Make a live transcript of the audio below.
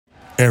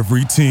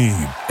Every team,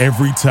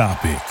 every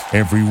topic,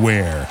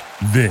 everywhere.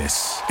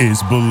 This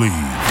is Believe.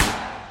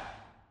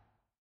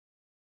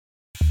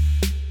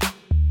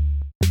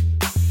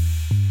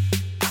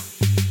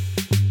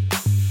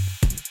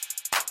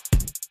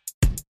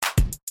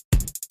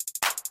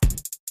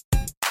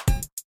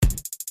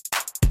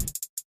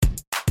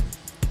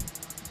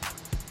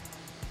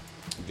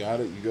 Got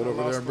it? You good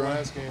over there, bro?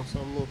 Last game, so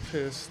I'm a little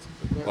pissed.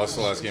 Lost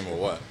the last game of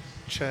what?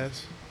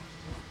 Chess.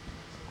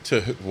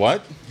 To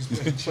what?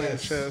 Playing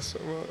chess.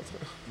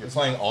 You're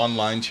playing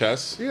online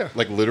chess? Yeah.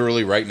 Like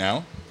literally right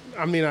now?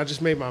 I mean, I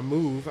just made my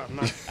move. I'm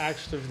not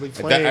actively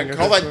playing.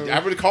 I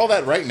would call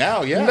that right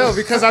now, yeah. No,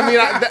 because I mean,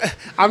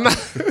 I'm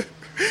not.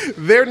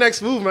 Their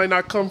next move might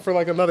not come for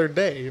like another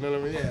day. You know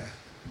what I mean? Yeah.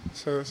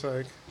 So it's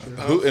like.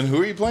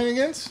 Who are you playing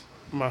against?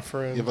 My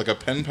friend. You have like a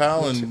pen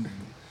pal in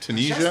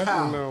Tunisia?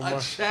 No, a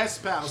chess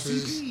pal.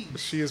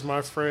 She is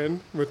my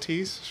friend,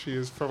 Matisse. She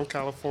is from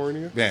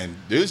California. Man,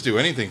 dudes do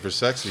anything for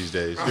sex these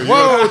days.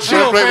 Whoa,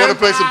 chill, fam. Want to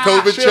play some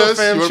COVID Chill, chess?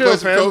 fam, You want to chill, play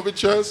some fam. COVID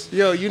chess?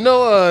 Yo, you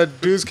know,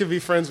 dudes can be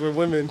friends with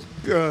women.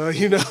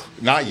 You know.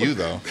 Not you,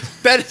 though.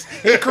 That is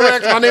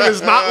incorrect. My name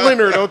is not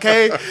Leonard,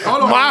 okay?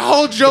 My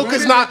whole joke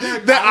is not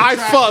that I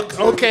fuck,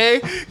 okay?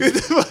 Get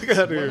the fuck out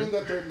of here. Women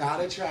that they're not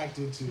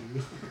attracted to.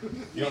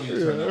 You don't need to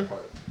turn that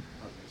part.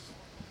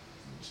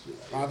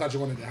 Oh, I thought you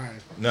wanted it higher.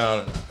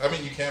 No. I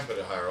mean, you can put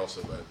it higher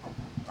also, but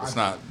it's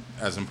not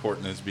as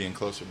important as being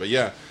closer. But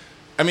yeah,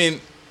 I mean,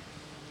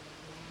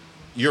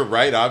 you're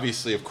right.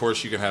 Obviously, of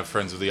course, you can have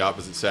friends of the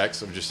opposite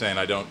sex. I'm just saying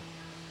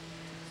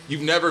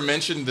you've never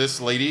mentioned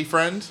this lady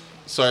friend,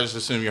 so I just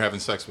assume you're having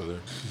sex with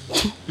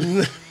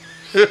her.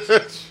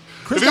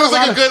 If it was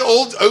like a good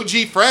old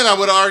OG friend, I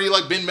would have already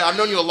I've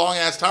known you a long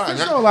ass time.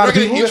 We're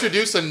going to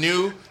introduce a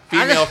new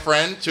female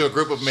friend to a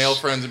group of male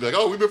friends and be like,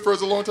 "Oh, we've been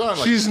friends a long time."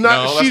 Like, She's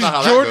not. No, that's not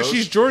how Jordan. that goes.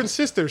 She's Jordan's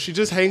sister. She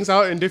just hangs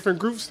out in different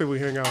groups that we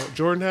hang out.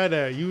 Jordan had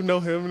that. You know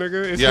him,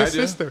 nigga. It's Yeah, his I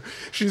do. sister.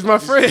 She's my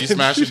friend. You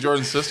smashing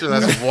Jordan's sister?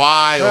 That's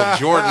wild,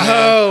 Jordan. Man.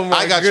 Oh my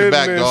I got your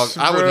back, dog. goodness,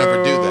 I would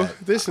never do bro.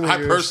 that. This I nigga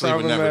is personally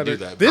would never do problematic.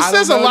 that. This I don't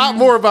says a know lot you.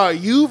 more about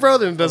you, bro,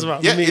 than it does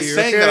about Yeah, me. it's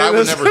saying okay? that I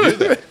would never do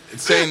that.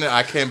 It's saying that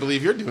I can't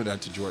believe you're doing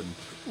that to Jordan.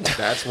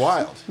 That's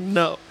wild.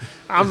 No,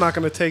 I'm not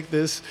gonna take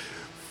this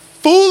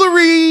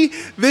foolery.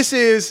 This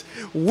is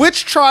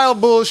witch trial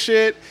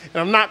bullshit, and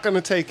I'm not gonna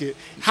take it.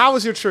 How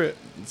was your trip?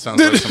 It sounds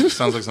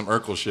like some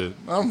Urkel shit.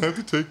 I don't have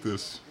to take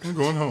this. I'm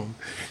going home.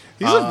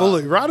 He's a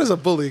bully. Rod is a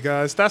bully,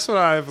 guys. That's what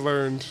I've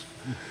learned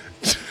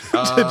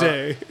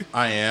today.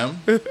 I am.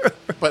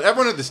 But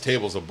everyone at this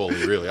table is a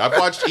bully, really. I've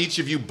watched each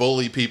of you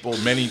bully people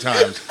many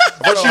times.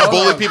 I've watched you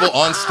bully people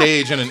on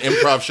stage in an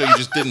improv show you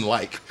just didn't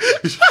like.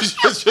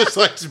 just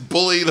like to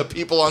bully the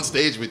people on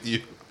stage with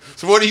you.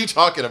 So what are you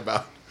talking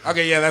about?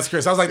 Okay, yeah, that's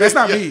Chris. I was like, that's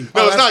not me. No,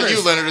 Oh, it's that's not Chris.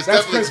 you, Leonard. It's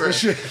That's definitely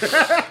Chris Chris. for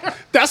sure.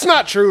 That's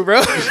not true,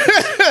 bro.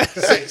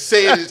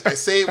 Say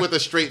it with a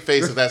straight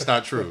face if that's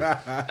not true.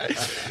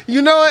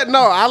 You know what?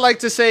 No, I like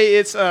to say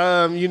it's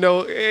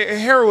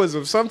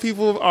heroism. Some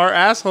people are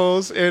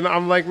assholes, and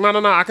I'm like,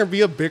 no, I can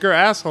be a bigger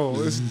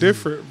asshole. It's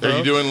different, bro. Are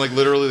you doing like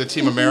literally the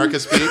Team America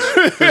speech?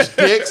 There's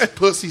dicks,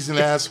 pussies, and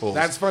assholes.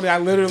 That's funny. I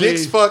literally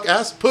Dicks fuck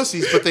ass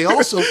pussies, but they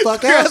also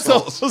fuck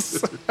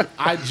assholes.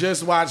 I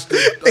just watched a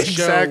show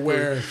Exactly.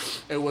 where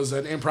it was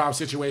an improv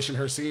situation.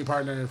 Her scene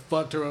partner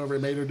fucked her over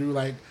and made her do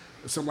like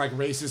some like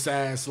racist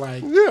ass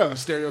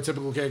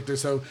stereotypical character.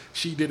 So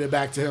she did it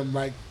back to him,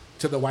 like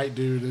to the white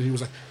dude, and he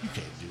was like, "You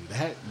can't do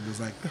that." And he was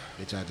like,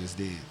 "Bitch, I just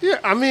did." Yeah,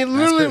 I mean,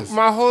 literally, Chris.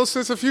 my whole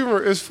sense of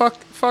humor is fuck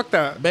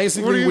that. What do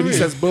Basically, you when he mean?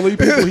 says bully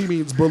people, he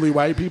means bully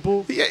white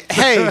people. Yeah,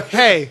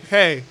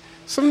 hey.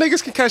 Some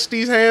niggas can catch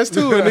these hands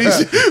too. And these,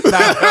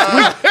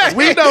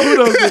 We know who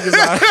those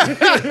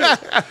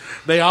niggas are.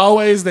 They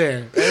always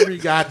there every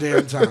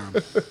goddamn time.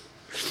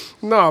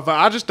 no, but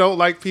I just don't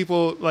like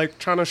people like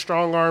trying to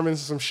strong arm into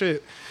some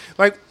shit.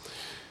 Like,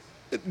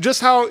 just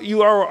how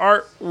you are with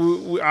art,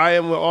 I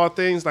am with all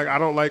things. Like, I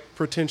don't like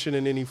pretension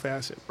in any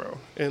facet, bro.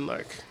 And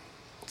like,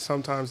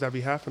 sometimes that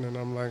be happening.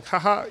 I'm like,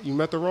 haha, you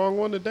met the wrong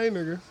one today,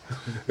 nigga.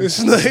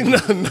 It's like,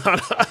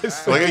 not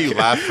us. I like how you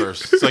laugh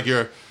first. It's like you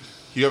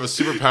have a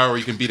superpower where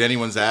you can beat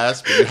anyone's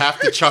ass, but you have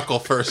to chuckle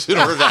first in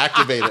order to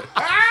activate it.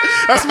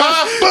 That's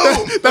my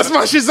Boom! That's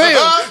my Shazam.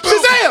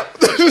 Shazam!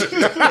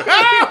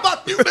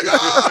 Fuck you,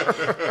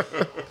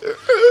 nigga!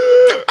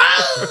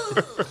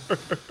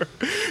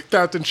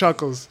 Captain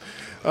Chuckles.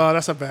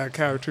 That's a bad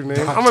character name.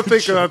 I'm gonna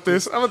think about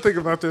this. I'm gonna think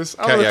about this.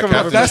 I'm gonna yeah, come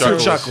up with Captain That's a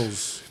for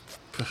Chuckles.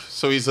 Chuckles.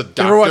 So he's a You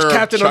doctor. ever watch of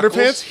Captain Chuckles?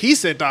 Underpants? He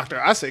said doctor.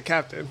 I said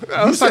captain.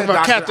 I was talking said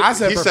about doctor. captain. I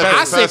said He said professor.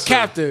 I said professor.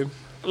 captain.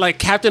 Like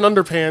Captain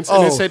Underpants,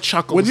 and it said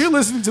Chuckles. When you're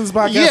listening to this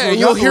podcast, yeah, and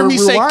you'll hear me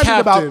say rewind it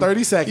captain. about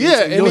 30 seconds.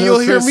 Yeah, and then you'll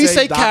hear Chris me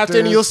say doctor. captain,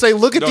 and you'll say,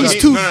 look at No, these he-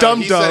 two no,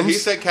 dum He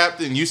dums. said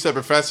captain, you said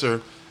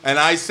professor, and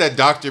I said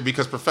doctor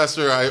because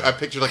professor, I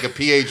pictured like a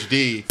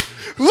PhD.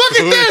 Look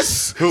at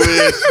this! Who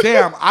is...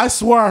 Damn, I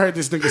swore I heard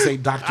this nigga say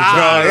Dr.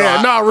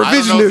 yeah, no, I don't know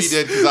if he revisionist.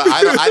 did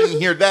because I didn't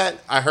hear that.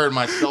 I heard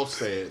myself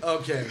say it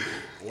Okay.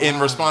 in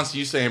response to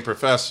you saying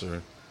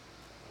professor.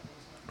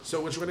 So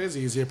which one is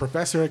he? Is he a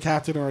professor, a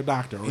captain, or a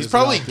doctor? Or He's is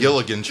probably he all three?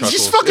 Gilligan Chuckles.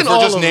 He's fucking if we're all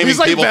just of them. naming He's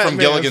like people from Batman.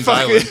 Gilligan's Fuck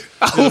Island. it.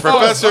 Is he the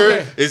professor?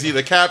 okay. Is he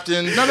the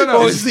captain?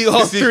 No. Or is he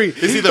all three?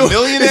 Is he the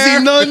millionaire? Is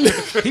he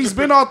none? He's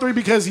been all three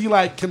because he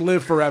like can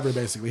live forever.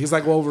 Basically, he's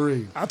like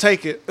Wolverine. I'll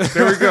take it.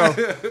 There we go.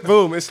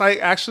 Boom. It's like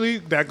actually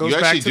that goes You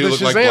back actually to do the look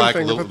Shazam like Black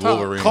thing at the top.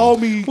 Wolverine. Call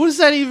me. What is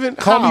that even?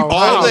 Call me How?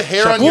 All How? the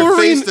hair on your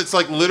Wolverine- face that's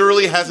like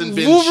literally hasn't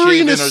been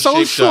Wolverine shaven is or so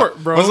shaped short, up.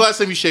 bro. When's the last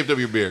time you shaved up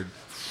your beard?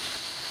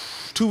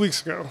 2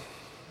 weeks ago.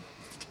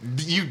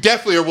 You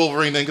definitely are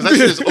Wolverine then, because that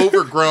shit is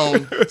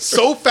overgrown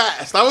so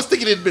fast. I was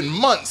thinking it'd been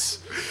months.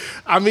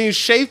 I mean,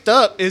 shaped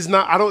up is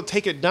not. I don't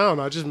take it down.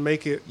 I just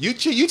make it. You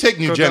take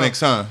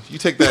Nugenics, huh? You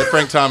take that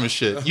Frank Thomas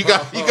shit. You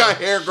got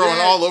hair growing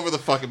all over the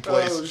fucking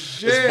place. Oh,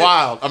 shit. It's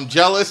wild. I'm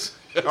jealous.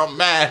 I'm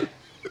mad.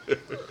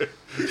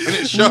 And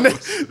it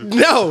shows.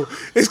 No,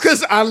 it's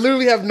because I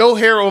literally have no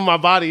hair on my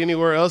body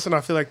anywhere else, and I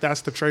feel like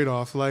that's the trade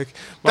off. Like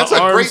my That's a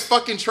arms, great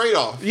fucking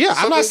trade-off. Yeah,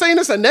 I'm not saying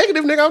it's a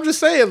negative, nigga. I'm just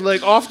saying,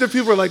 like, often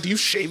people are like, "Do you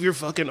shave your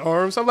fucking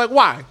arms?" I'm like,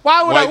 "Why?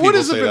 Why would White I? What people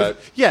is it?" say that.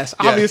 Yes,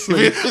 Yeah.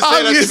 obviously. If you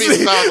say that to me,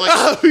 it sounds like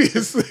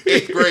obviously.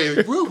 8th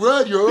grade. We'll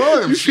run your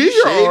arms. You shave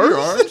your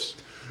arms?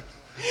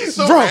 It's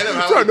so Bro, random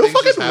how bro, like, no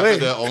things just fucking way.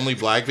 happen to only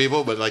black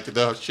people, but like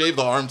the shave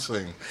the arms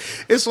thing.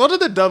 It's one of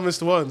the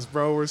dumbest ones,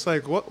 bro. Where it's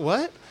like,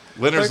 what?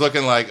 Leonard's Like-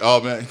 looking like,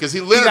 oh man, because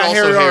He Leonard got also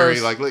hairy hairy.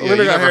 arms. Like, yeah, Leonard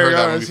you got never hairy heard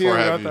that one arms. He before,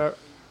 ain't have got you? that.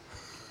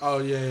 Oh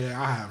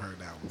yeah, I have heard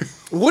that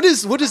one. What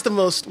is the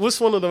most? What's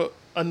one of the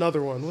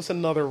another one? What's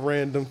another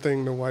random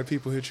thing that white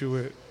people hit you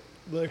with?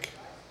 Like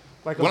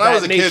of When I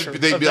was that a nature,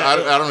 kid, they'd of be, that-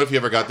 I don't know if you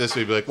ever got this,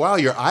 they'd be like, wow,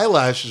 your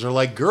eyelashes are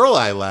like girl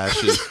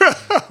eyelashes.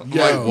 I'm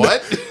like,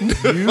 what?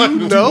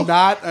 You do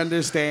not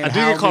understand I do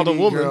how get called a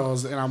many woman.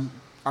 girls, and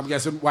I'm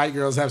guessing white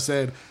girls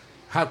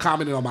have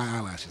commented on my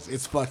eyelashes.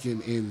 It's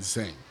fucking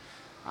insane.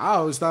 I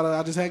always thought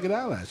I just had good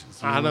eyelashes.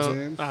 You know I what I'm don't.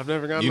 saying? I've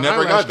never gotten. You an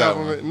never eyelash got that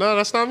compliment. one. No,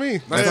 that's not me.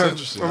 That's Yeah.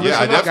 interesting. I'm Yeah, I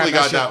missing out. definitely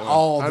got shit that one.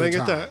 all I the didn't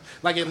get time. that.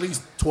 Like at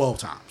least 12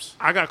 times.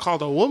 I got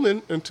called a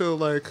woman until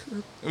like.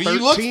 I mean,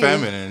 you look 13.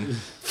 feminine.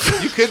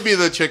 You could be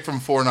the chick from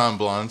 4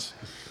 Non-Blondes.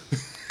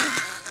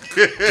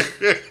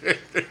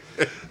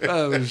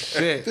 Oh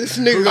shit! This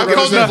nigga. I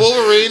called you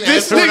Wolverine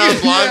and 4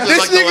 Non-Blondes. This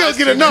like the nigga last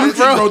get two enough, movies.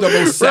 bro. Throw the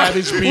most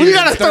savage beat. We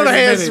gotta throw the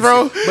hands,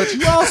 bro. But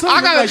you also I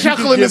look gotta like you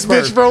chuckle could in this give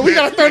bitch, birth. bro. We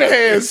gotta throw the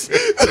hands.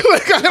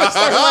 Like, I gotta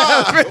start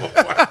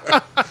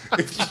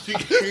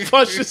laughing.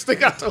 Punch this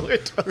thing out the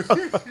window.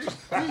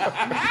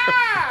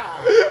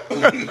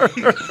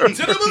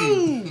 To the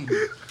moon.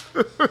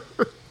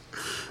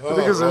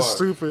 Niggas are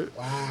stupid.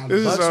 Wow, This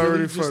is Bucks already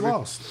really just funny.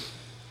 lost.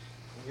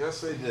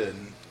 Yes, they did.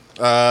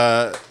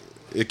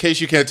 In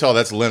case you can't tell,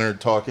 that's Leonard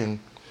talking.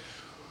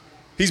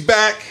 He's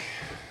back.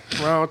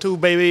 Round 2,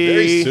 baby.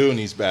 Very soon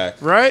he's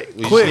back. Right?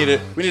 We just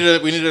Quick.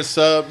 we needed a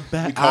sub.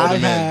 We called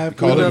him in. We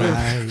called him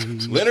in.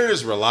 in. Leonard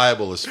is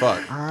reliable as fuck.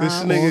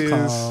 This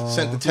nigga is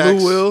Sent the text.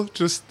 Blue Will,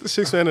 just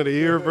 6 man of the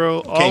year,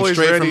 bro. Came Always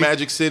straight ready. from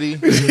Magic City.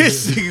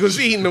 He was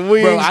eating the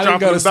wings, Bro, I didn't dropping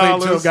go to the sleep till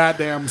dollars.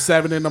 goddamn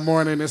 7 in the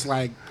morning. It's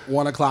like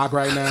 1 o'clock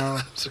right now.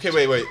 Okay,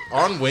 wait.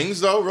 On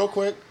wings though, real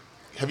quick.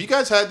 Have you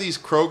guys had these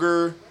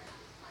Kroger,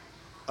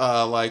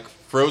 like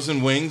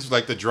frozen wings,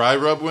 like the dry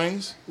rub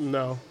wings?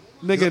 No.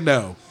 Nigga,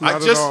 no.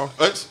 Not at all. Okay,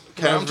 That's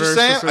I'm just very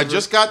saying. I specific.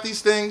 just got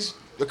these things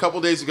a couple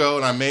days ago,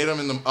 and I made them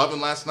in the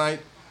oven last night.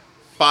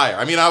 Fire.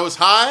 I mean, I was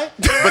high,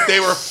 but they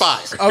were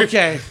fire.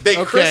 Okay. They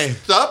okay.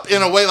 crisped up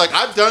in a way like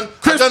I've done.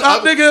 Crisped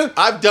up, nigga?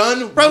 I've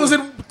done. Brothers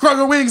and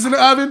Kroger wings in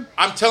the oven.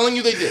 I'm telling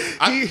you, they did.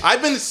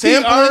 I've been He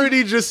sampling.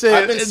 already just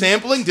said. I've been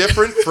sampling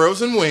different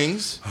frozen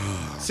wings.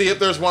 See if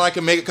there's one I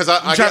can make it because I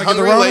trying get to get the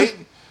hungry Rona? late.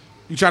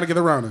 You trying to get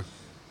the Rona?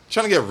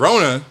 Trying to get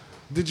Rona.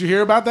 Did you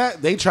hear about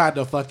that? They tried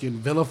to fucking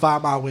vilify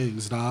my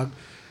wings, dog.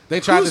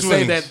 They tried Whose to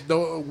say wings? that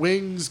the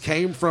wings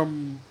came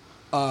from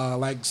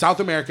like South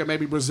America,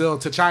 maybe Brazil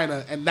to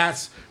China, and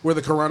that's where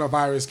the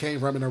coronavirus came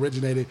from and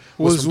originated.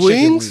 Was some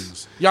chicken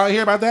wings? Y'all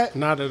hear about that?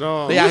 Not at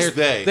all. They out Who's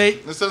here- they? they-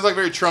 This sounds like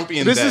very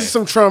Trumpian. This they. is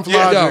some Trump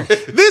Yeah, logic.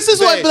 no. This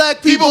is why They-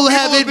 black people people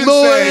have have it been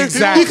more saying-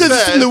 Exactly. because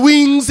it's from the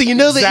wings, and you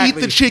know they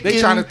Exactly. eat the chicken. They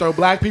trying to throw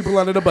black people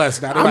under the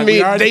bus. Now, they're I like, we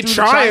mean, already they threw the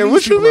trying. Chinese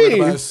What you people under the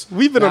mean? bus.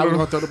 We've been now under we're the-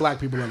 gonna throw the black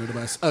people under the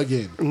bus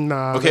again.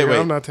 Nah, Okay, nigga, wait.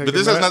 I'm not taking But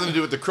this that. has nothing to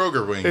do with the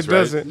Kroger wings, It right?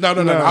 doesn't. No.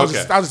 No. I was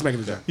Okay. just making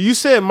a joke. You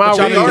said my Y'all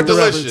wings didn't are get the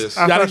delicious. reference.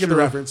 I Y'all thought didn't get the you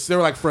were- reference. They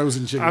were like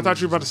frozen chicken. I thought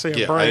you were about to say a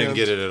Yeah, brand. I didn't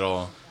get it at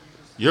all.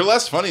 You're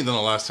less funny than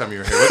the last time you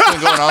were here. What's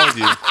been going on with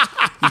you?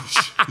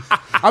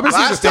 I've been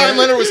seeing Last the time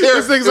Leonard was here,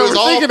 This nigga's it was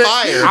all overthinking it.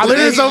 fire. I Today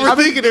Leonard's he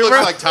overthinking it, looks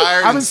bro. like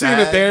tired I've been and seeing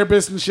a sad.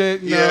 therapist and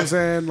shit. You know Yeah. what I'm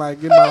saying?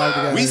 Like, getting my life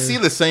together. We see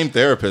the same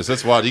therapist.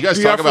 That's why. Do you guys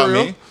Yeah, talk for about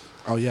real? me?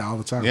 Oh, yeah, all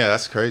the time. Yeah,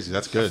 that's crazy.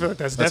 That's good. I feel like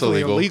that's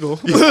definitely illegal.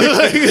 illegal.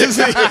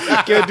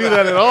 Like, can't do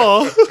that at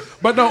all.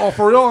 But no,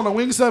 for real, on the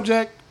wing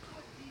subject,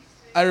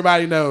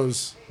 everybody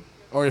knows,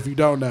 or if you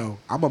don't know,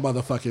 I'm a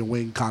motherfucking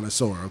wing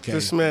connoisseur, okay?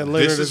 This man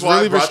Leonard This is is why I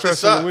really been brought this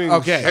stressing up. the wings.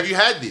 Okay. Have you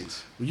had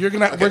these?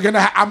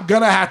 I'm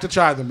gonna have to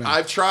try them now.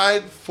 I've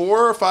tried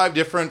 4 or 5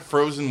 different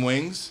frozen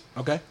wings.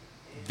 Okay.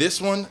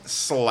 This one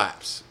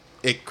slaps.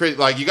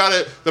 Like you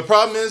gotta. The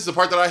problem is the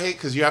part that I hate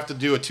because you have to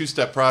do a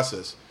 2-step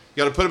process.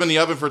 You got to put them in the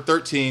oven for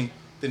 13,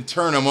 then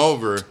turn them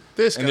over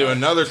This and guy. do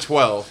another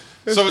 12.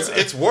 This So guy.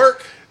 it's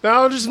work.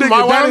 No, just Nigga,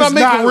 why that don't I is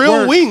make not real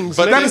work. wings?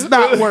 But That is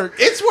not work.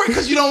 It's work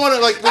because you don't want to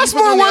like. when That's you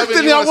put it in more the work oven,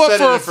 than you I wanna want set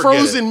it for a and forget it.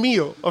 frozen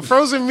meal. A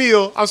frozen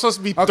meal, I'm supposed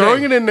to be Okay.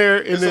 throwing it in there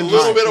and It's a then little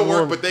just bit of work,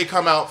 warm. but they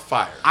come out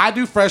fire. I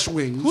do fresh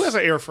wings. Who has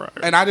an air fryer?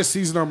 And I just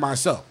season them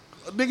myself.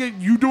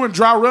 Nigga, you doing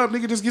dry rub,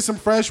 nigga, just get some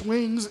fresh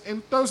wings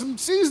and throw some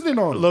seasoning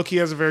on them. Loki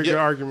has a very good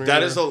argument.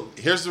 That here. is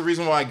here's the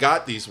reason why I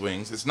got these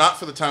wings. It's not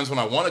for the times when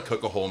I want to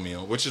cook a whole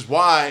meal, which is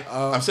why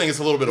I'm saying it's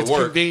a little bit of it's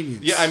work.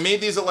 convenience. Yeah, I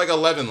made these at like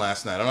 11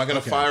 last night. I'm not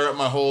gonna Okay. fire up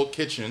my whole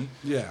kitchen.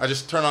 Yeah. I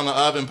just turned on the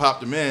oven,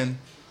 popped them in.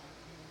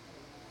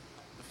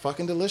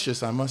 Fucking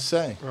delicious, I must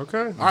say. Okay.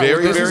 All right,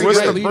 Very, well, this very is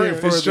good. the lead-in brand?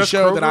 for It's the just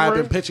show Kroger that I've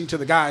been brand? pitching to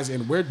the guys,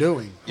 and we're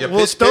doing. Yeah,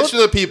 Well, pitch to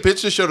the people.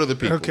 Pitch the show to the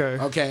people. Okay.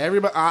 Okay,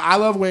 everybody. I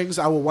love wings.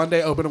 I will one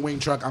day open a wing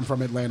truck. I'm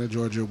from Atlanta,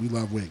 Georgia. We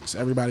love wings.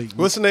 Everybody.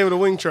 What's the name of the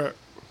wing truck?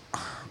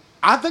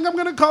 I think I'm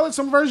gonna call it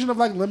some version of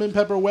like lemon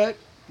pepper wet.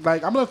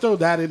 Like I'm gonna throw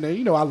that in there.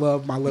 You know, I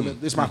love my lemon.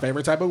 It's my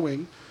favorite type of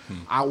wing.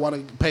 I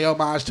want to pay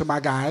homage to my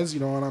guys. You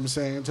know what I'm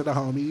saying, to the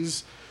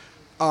homies.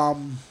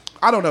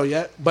 I don't know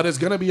yet, but it's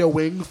gonna be a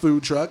wing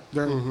food truck.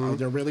 There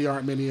really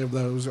aren't many of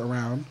those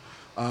around.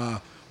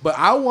 But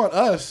I want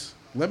us,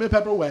 lemon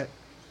pepper wet,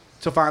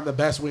 to find the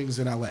best wings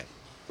in LA.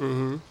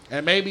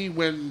 And maybe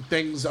when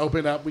things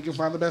open up, we can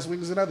find the best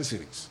wings in other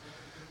cities.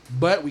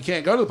 But we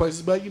can't go to the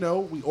places. But, you know,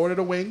 we order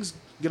the wings,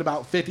 get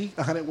about 50,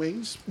 100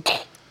 wings.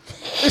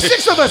 There's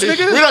 6 of us, nigga.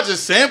 We're not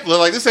just sampling.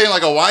 Like this ain't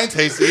like a wine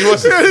tasting.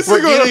 this We're is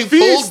gonna getting full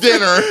feast.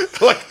 dinner.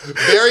 Like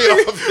very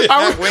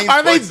often.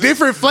 Are they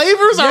different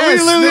flavors? Are we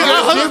Yes, literally? they're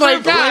I was different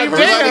like, God flavors.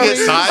 damn. Like, get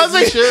sides I was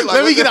like, and shit? Like,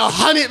 let me what get the-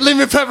 100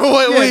 lemon pepper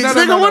wet Yeah, wings. no,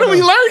 Nigga, no, what no, are we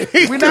no.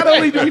 learning?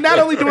 We not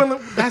only doing.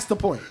 That's the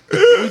point.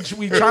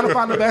 We trying to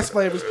find the best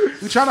flavors.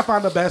 We trying to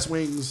find the best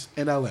wings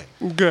in LA.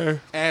 Okay.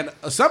 And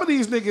some of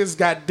these niggas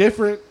got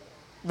different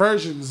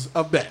versions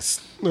of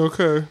best.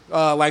 Okay.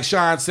 Like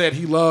Sean said,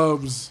 he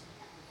loves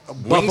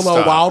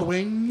Buffalo Wingstop. Wild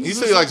Wings. He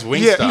said he likes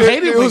Wingstop. Yeah,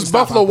 hated it was Wingstop,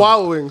 Buffalo I thought.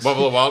 Wild Wings.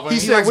 Buffalo Wild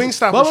Wings. He said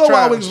Wingstop was Buffalo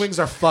trash. Wild Wings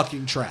are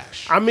fucking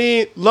trash. I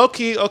mean, low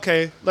key,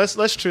 okay,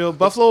 let's chill.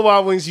 Buffalo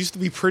Wild Wings used to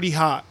be pretty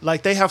hot.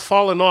 Like they have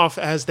fallen off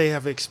as they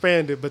have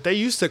expanded, but they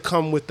used to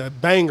come with the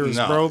bangers,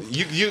 No, bro. they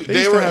used were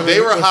to have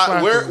they were the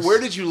hot. slackers. Where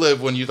did you live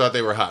when you thought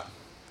they were hot?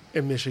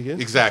 In Michigan.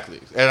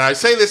 Exactly. And I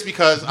say this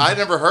because I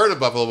never heard of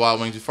Buffalo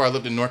Wild Wings before I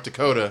lived in North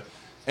Dakota,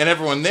 and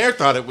everyone there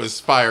thought it was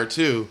fire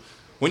too.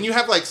 When you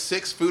have like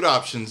 6 food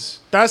options,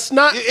 That's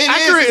not it is.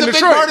 accurate It's in a big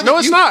Detroit. part of No,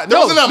 it. it's not. There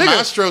No, wasn't a nigga.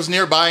 Mastro's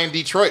nearby in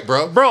Detroit,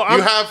 bro. Bro,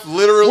 you have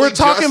literally. We're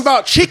talking just-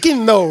 about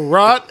chicken though,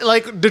 Rod.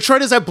 Like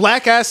Detroit is a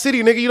black ass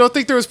city, nigga. You don't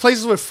think there was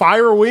places with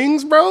fire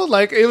wings, bro?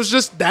 Like it was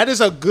just that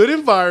is a good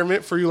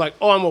environment for you. Like,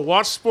 oh, I'm gonna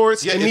watch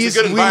sports, Yeah, and it's these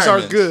a good wings are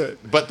environment, good.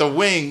 but the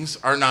wings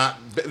are not.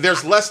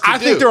 There's less to do. I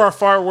think there are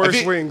far worse I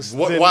think wings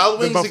Wild than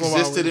Wings Buffalo Wild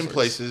existed Wings in are.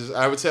 places.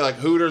 I would say like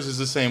Hooters is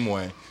the same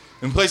way.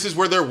 In places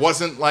where there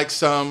wasn't like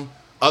some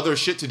other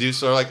shit to do,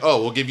 so they're like,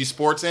 oh, we'll give you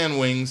sports and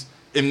wings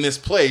in this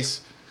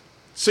place,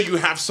 so you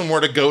have somewhere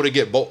to go to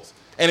get both,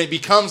 and it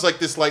becomes like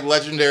this like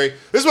legendary.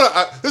 This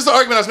is the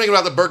argument I was making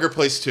about the burger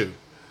place too.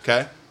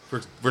 Okay,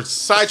 we're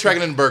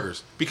sidetracking into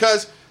burgers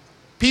because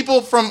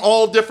people from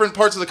all different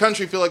parts of the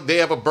country feel like they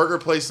have a burger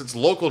place that's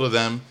local to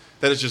them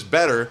that is just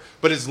better,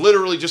 but it's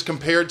literally just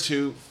compared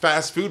to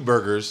fast food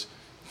burgers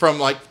from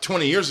like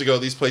 20 years ago.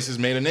 These places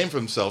made a name for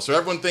themselves, so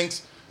everyone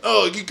thinks,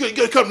 oh, you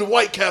gotta come to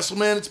White Castle,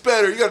 man. It's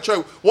better. You gotta try.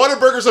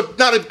 Whataburger's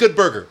not a good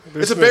burger.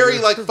 It's a very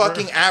like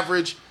fucking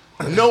average.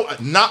 No,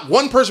 not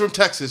one person from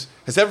Texas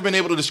has ever been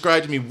able to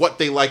describe to me what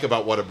they like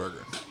about Whataburger.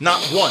 Not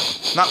one.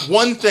 Not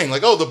one thing.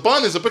 Like, oh, the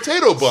bun is a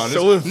potato bun.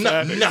 So It's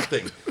emphatic.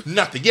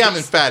 Nothing. Yeah, I'm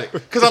emphatic.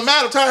 Because I'm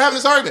mad. I'm tired of having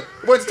this argument.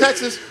 I went to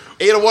Texas,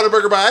 ate a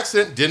Whataburger by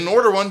accident, didn't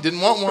order one,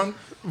 didn't want one.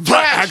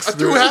 Trash. I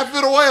threw half of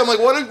it away. I'm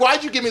like,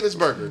 why'd you give me this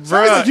burger?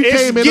 Bruh, you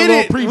came in a get little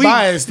it.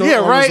 pre-biased Yeah,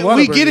 on right. this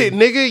We Whataburger. get it,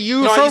 nigga.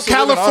 You No, I from used to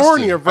live in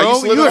California, Austin. bro. I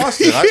used to live in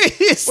Austin.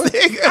 Yes,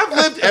 nigga. I've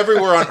lived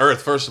everywhere on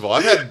earth, first of all.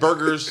 I've had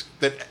burgers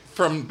that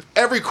from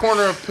every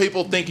corner of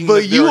people thinking But that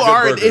they're you a good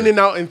are an burger.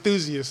 In-N-Out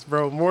enthusiast,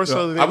 bro. More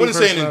so than I wouldn't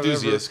any say an person I've ever-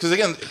 enthusiast because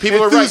again, people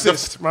are right.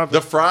 Enthusiast, my bad.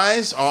 The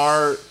fries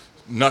are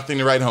nothing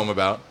to write home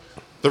about.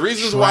 The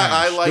reasons why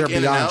I Trash. like They're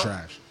beyond In-N-Out,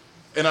 trash.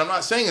 and I'm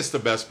not saying it's the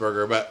best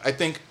burger, but I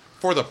think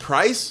for the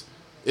price,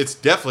 it's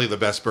definitely the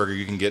best burger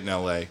you can get in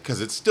LA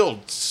because it's still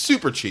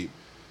super cheap.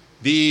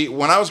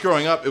 When I was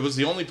growing up, it was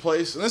the only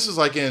place, and this is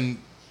like in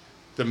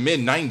the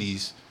mid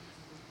 '90s.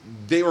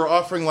 They were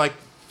offering like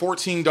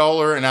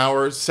 $14 an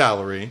hour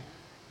salary,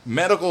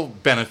 medical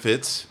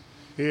benefits.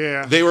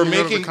 Yeah. They were You go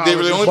to making. the They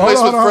were the college. only place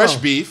Hold with on, fresh hold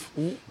on. beef.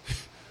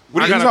 I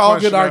These got a are all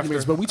question good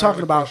arguments, after. but we I got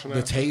talking a about question the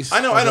after. taste. I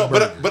know, of the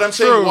burger. but I'm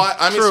saying True, why.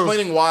 I'm true.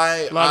 explaining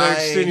why A lot of I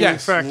extenuating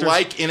factors.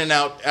 like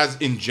In-N-Out as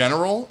in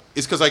general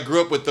is because I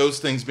grew up with those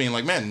things being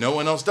like, man, no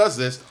one else does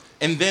this,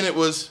 and then it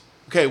was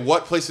okay.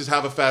 What places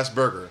have a fast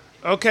burger?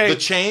 Okay. The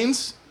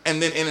chains,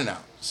 and then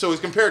In-N-Out. So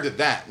it's compared to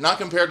that, not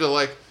compared to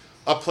like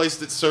a place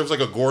that serves like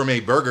a gourmet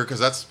burger because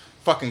that's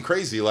fucking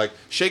crazy. Like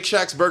Shake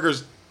Shack's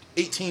burger's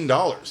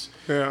 $18.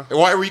 Yeah.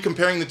 Why are we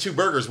comparing the two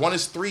burgers? One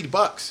is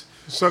 $3.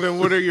 So then,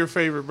 what are your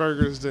favorite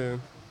burgers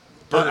then?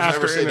 Burgers after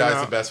Never Say Die is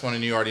In-N-Out. the best one,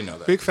 and you already know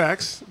that. Big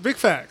facts. Big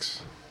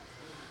facts.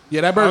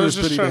 Yeah, that I burger was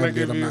is just pretty trying damn to good.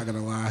 give I'm you- not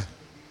gonna lie.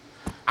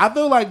 I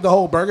feel like the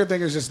whole burger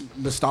thing is just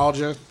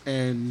nostalgia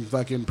and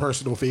fucking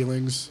personal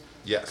feelings.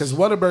 Yes. Because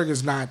Whataburger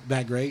is not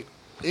that great.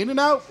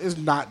 In-N-Out is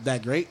not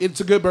that great. It's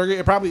a good burger.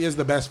 It probably is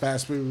the best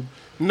fast food.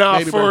 Nah,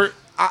 made for burger.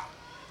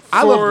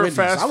 I love for Wendy's.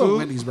 fast I love food?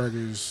 Wendy's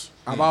burgers.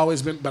 I've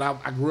always been, but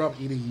I grew up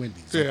eating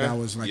Wendy's. Like, Yeah. that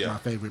was like Yeah. my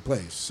favorite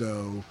place.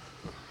 So,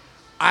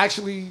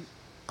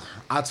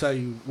 I'll tell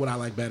you what I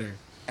like better.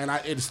 And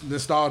it's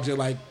nostalgia,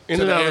 like to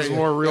the In-N-Out is area.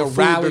 more real Yo, food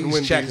than Rally's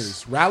Wendy's.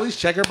 Checkers. Rally's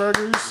Checker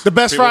Burgers. the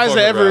best People fries fuck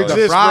that with ever Rally's.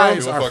 exist, The fries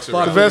People are fucks with bro.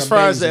 fucking The best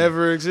fries that amazing.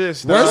 ever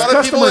exist. There's a Worst lot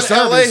of people in customer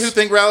LA service. who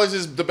think Rally's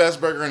is the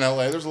best burger in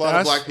LA. There's a lot of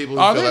That's- black people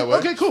who Are feel they? that way.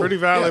 Okay, cool. Pretty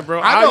valid,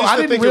 bro. I know. used I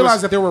to didn't think it realize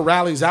was- that there were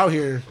rallies out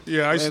here.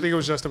 Yeah, I used to think it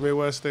was just a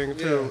Midwest thing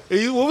too.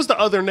 What was the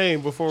other name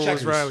before it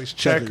Checkers. was Riley's?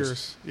 Checkers.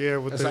 Checkers. Yeah,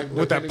 with It's the, like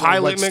with that depending on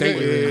pilot what state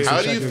nigga. you're in. Yeah.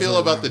 How do you Checkers feel right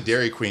about now. the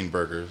Dairy Queen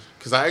burgers?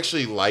 Because I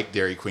actually like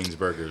Dairy Queen's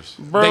burgers.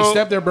 Bro, They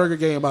stepped their burger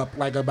game up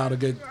like about a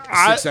good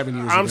 6-7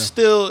 years ago. I'm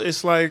still.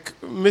 It's like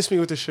miss me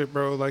with the shit,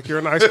 bro. Like you're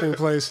an ice cream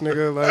place,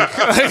 nigga. Like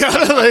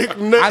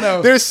I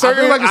know. There's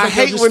certain. feel like it's I like,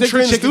 hate just when stick to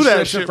trends chicken do that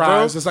strips and shit, bro.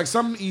 fries. It's like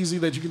something easy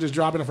that you can just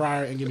drop in the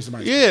fryer and give me some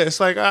ice cream. Yeah, it's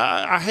like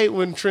I hate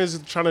when trends are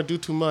trying to do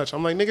too much.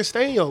 I'm like, nigga,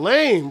 stay in your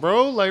lane,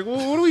 bro. Like, what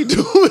are we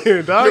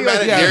doing, dog? You're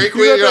mad at Dairy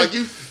Queen. You're like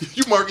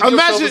you market yourself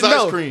Imagine, as ice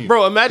no, cream.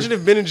 bro. Imagine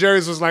if Ben and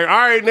Jerry's was like, all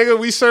right, nigga,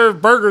 we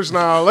serve burgers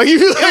now. Like, you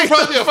It would like,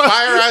 probably be a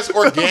fire ass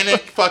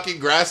organic fucking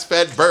grass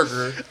fed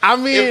burger. I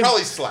mean- it'd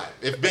probably slap.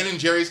 If Ben and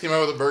Jerry's came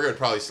out with a burger, it'd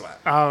probably slap.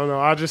 I don't know.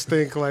 I just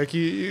think like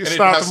you it'd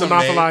stop have the some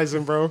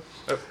monopolizing, bro.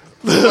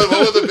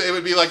 What would it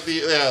would be like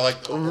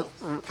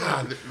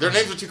God, their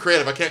names are too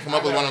creative. I can't come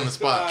up with one on the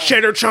spot.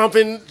 Cheddar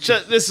chomping.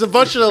 This is a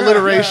bunch of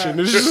alliteration.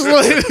 It's just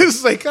like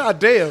it's like, god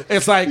damn.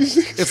 It's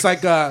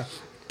like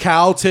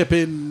cow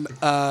tipping.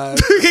 Cow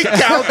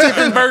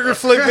tipping, burger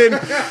flipping,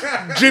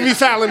 Jimmy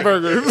Fallon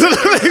burger.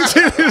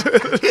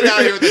 Get out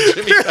of here with the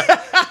Jimmy.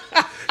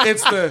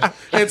 It's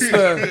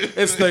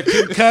the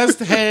concussed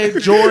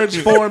head George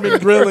Foreman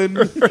grilling.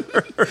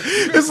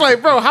 It's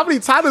like, bro, how many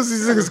titles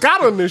these niggas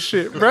got on this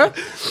shit, bro?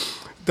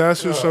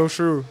 That's just so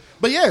true.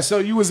 But yeah, so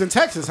you was in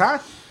Texas, huh?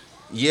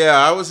 Yeah,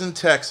 I was in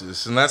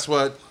Texas, and that's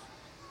what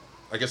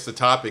I guess the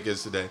topic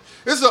is today.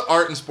 This is an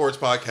art and sports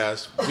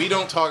podcast. We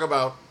don't talk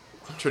about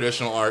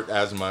traditional art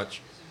as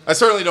much. I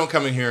certainly don't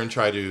come in here and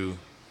try to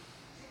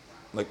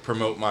like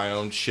promote my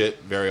own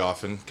shit very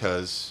often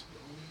because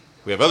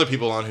we have other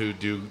people on who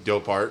do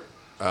dope art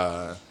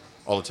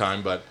all the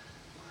time. But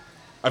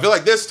I feel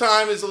like this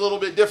time is a little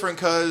bit different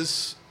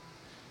because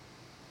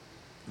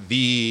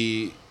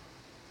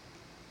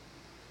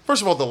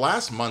first of all, the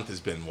last month has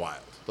been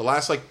wild. The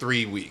last like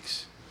 3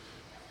 weeks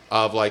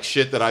of like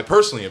shit that I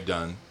personally have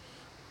done,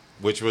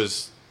 which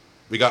was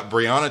we got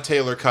Breonna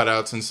Taylor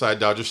cutouts inside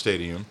Dodger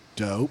Stadium.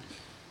 Dope.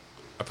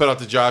 I put out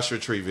the Joshua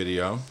Tree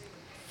video.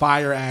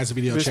 Fire ass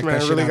video. This Check man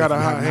that shit really out got if a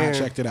you hot have not hand.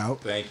 checked it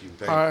out. Thank you.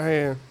 All right,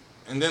 hand.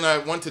 And then I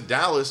went to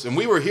Dallas, and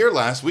we were here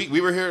last week.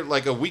 We were here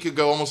like a week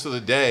ago, almost to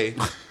the day.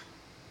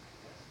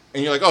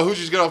 And you're like, oh, who'd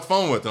you just get off the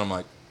phone with? And I'm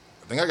like,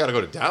 I think I got to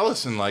go to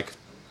Dallas in like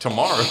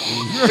tomorrow.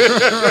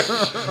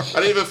 I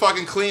didn't even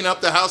fucking clean up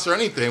the house or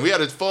anything. We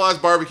had a full-ass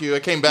barbecue. I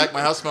came back,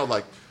 my house smelled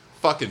like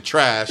fucking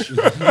trash.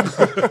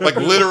 Like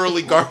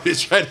literally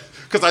garbage.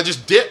 Because I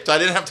just dipped. I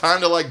didn't have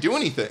time to like do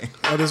anything.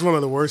 Oh, this is one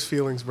of the worst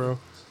feelings, bro.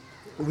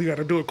 We got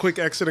to do a quick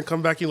exit and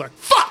come back. You're like,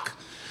 fuck!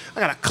 I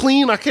got to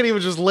clean. I can't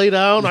even just lay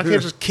down. I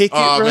can't just kick it,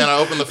 Oh, bro. man, I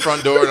opened the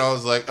front door and I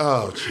was like,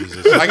 oh,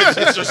 Jesus.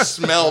 It just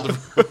smelled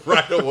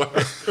right away.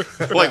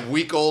 Like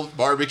week-old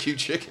barbecue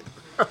chicken.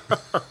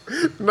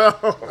 No.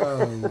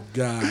 Oh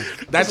god,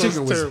 that This was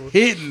chicken was terrible.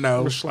 hitting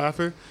though. Was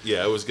slapping?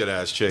 Yeah, it was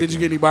good-ass chicken. Did you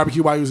get any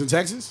barbecue while you was in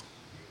Texas?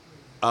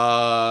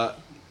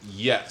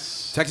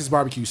 Yes. Texas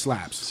barbecue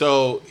slaps.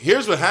 So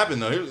here's what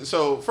happened, though.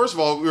 So first of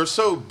all, we were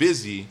so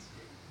busy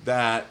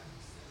that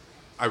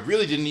I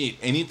really didn't eat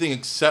anything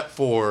except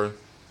for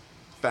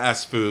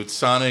fast food,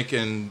 Sonic,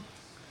 and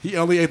He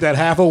only ate that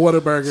half a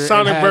Whataburger.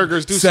 Sonic and had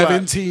burgers do slap.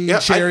 17 Yeah,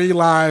 cherry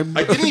lime.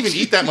 I didn't even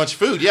eat that much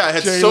food. Yeah, I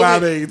had Cherry so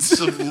many limeades.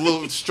 some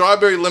little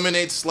strawberry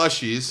lemonade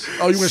slushies.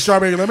 Oh, you went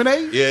strawberry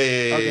lemonade?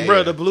 Yeah.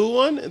 Bro, the blue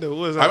one? What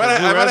was that? I might the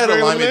blue have had a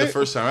raspberry limeade lemonade? the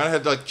first time. I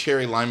had like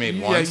cherry limeade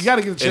Yeah, once. you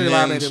gotta get the cherry and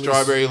then limeade at least.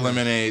 strawberry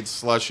lemonade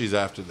slushies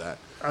after that.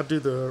 I do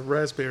the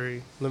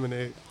raspberry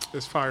lemonade.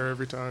 It's fire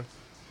every time.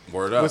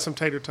 Word up. With some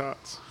tater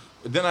tots.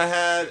 Then I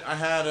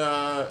had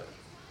a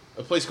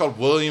place called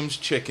Williams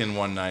Chicken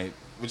one night,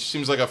 which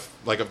seems like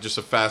just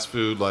a fast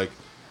food, like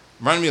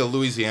reminded me of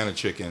Louisiana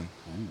chicken.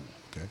 Ooh,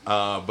 okay.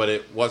 But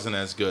it wasn't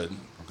as good.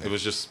 Okay. It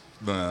was just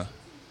and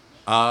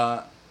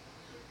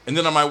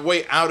then on my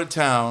way out of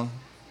town,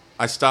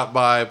 I stopped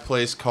by a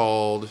place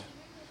called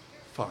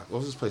what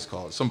was this place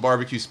called? Some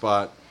barbecue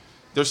spot.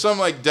 There's some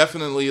like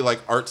definitely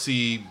like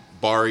artsy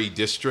bar-y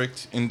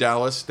district in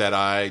Dallas that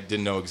I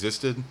didn't know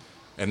existed.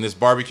 And this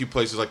barbecue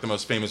place is like the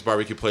most famous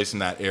barbecue place in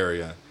that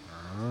area.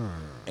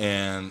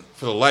 And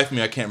for the life of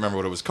me, I can't remember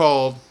what it was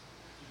called.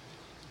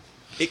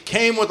 It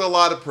came with a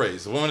lot of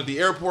praise. The woman at the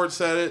airport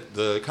said it.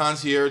 The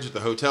concierge at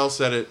the hotel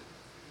said it.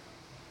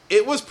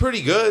 It was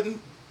pretty good.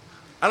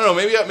 I don't know.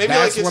 Maybe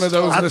That's like one of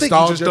those I think you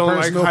nostalgia just don't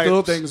like personal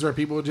feel hypes. things where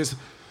people just.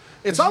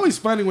 It's always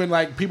funny when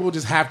like people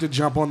just have to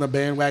jump on the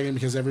bandwagon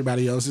because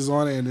everybody else is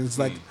on it, and it's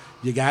like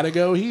you gotta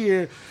go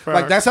here.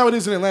 Like that's how it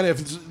is in Atlanta.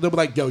 If they'll be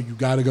like, "Yo, you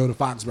gotta go to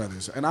Fox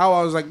Brothers," and I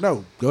was like,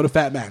 "No, go to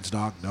Fat Max,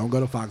 dog. Don't go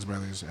to Fox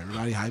Brothers."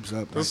 Everybody hypes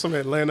up. Those some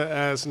Atlanta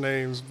ass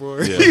names,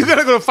 boy. Yeah. You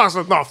gotta go to Fox.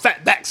 No,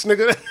 Fat Backs,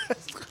 nigga.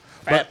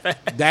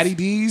 But Daddy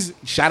D's,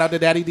 shout out to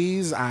Daddy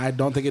D's. I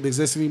don't think it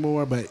exists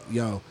anymore, but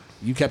yo,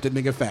 you kept a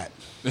nigga fat.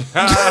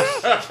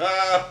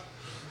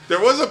 There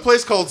was a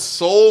place called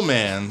Soul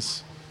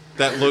Man's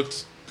that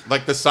looked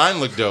like the sign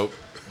looked dope,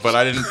 but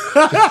I didn't.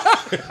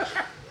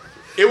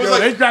 It was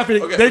like they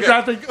graphic. okay, they okay.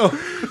 graphic. Oh.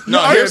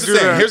 No, here's the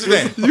thing. Here's the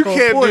thing. You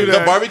can't do The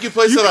that. barbecue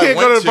place You that I can't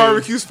went go to to. a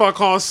barbecue spot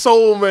called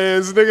Soul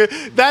Man's,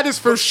 nigga. That is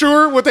for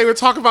sure what they were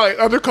talking about in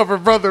Undercover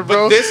Brother,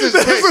 bro. But this is,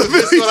 That's this what is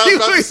what I was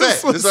about to Billy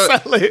say. was This is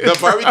selling. the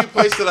barbecue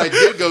place that I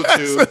did go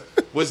to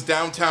was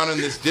downtown in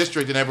this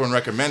district, and everyone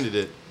recommended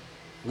it.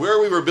 Where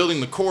we were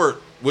building the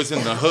court was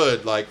in the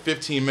hood, like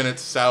 15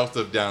 minutes south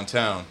of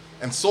downtown.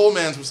 And Soul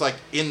Man's was like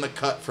in the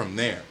cut from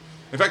there.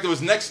 In fact, it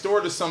was next door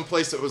to some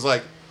place that was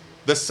like,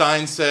 the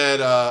sign said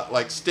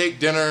like steak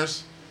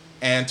dinners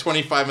and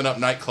 25 and up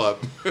nightclub.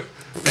 and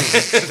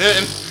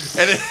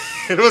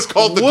it was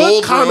called the What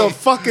Gold kind Room. of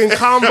fucking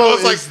combo I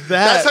was like, is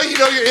that? that's how you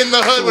know you're in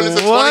the hood when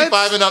it's a What?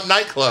 25 and up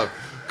nightclub.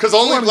 Because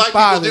only black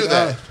 25 people do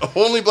and that.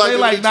 Only black They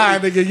people like, do nah,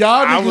 20. nigga,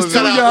 y'all niggas was too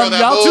Gotta outgrow young, that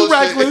y'all too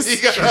bullshit. reckless.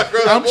 You gotta outgrow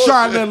that I'm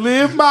trying to bullshit.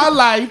 live my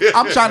life.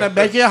 I'm trying to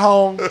make it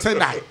home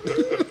tonight.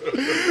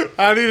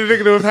 I need a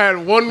nigga to have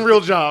had one real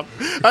job.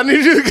 I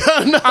need you to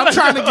go. I'm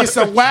trying to get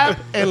some WAP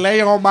and lay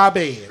on my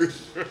bed.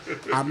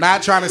 I'm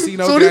not trying to see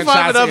no 25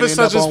 gunshots and up and is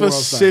end such a up on World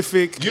Star.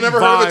 specific. You never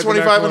heard of a vibe in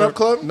 25 that and up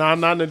club? Nah,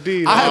 not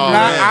indeed. I have Oh, not.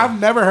 man. I've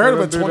never heard of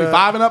a Don't do that.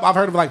 25 and up. I've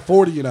heard of like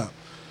 40 and up.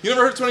 You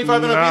never heard of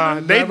 25 and up Nah,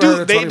 either? they Never do.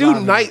 heard of They 25 do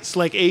and nights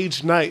like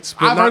age nights,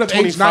 but I've not heard of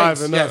age 25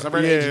 nights. and Yes, up. I've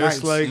heard of age yeah, nights.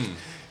 it's like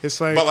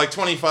it's like. But like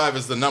 25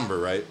 is the number,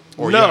 right?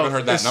 Or no, you haven't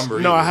heard that it's- number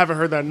No, either. I haven't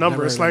heard that number.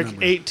 Never It's heard like that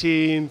number.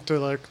 18 to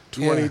like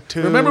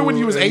 22. Remember when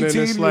you was and then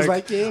 18? it's You was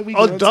like, yeah, we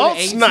adults go to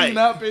the 18 night.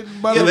 up in Yeah, the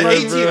motherfucking-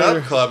 18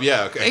 up club,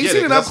 yeah. Okay, I get 18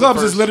 it, and up that's the clubs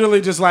is first- literally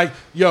just like,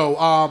 yo,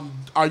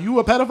 are you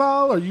a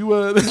pedophile? Are you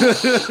a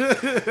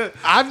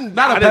I'm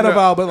not a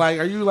pedophile, but like,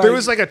 are you like? There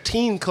was like a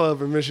teen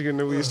club in Michigan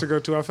that we used to go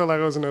to. I felt like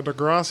I was in a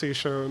Degrassi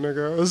show,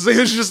 nigga. It was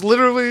just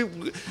literally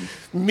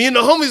me and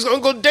the homies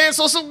gonna go dance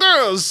on some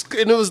girls,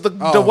 and it was the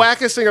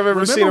wackest thing I've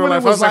ever seen in my when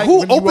life. it I was like, who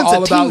when you were opens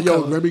all a teen about, yo,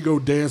 club? let me go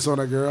dance on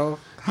a girl.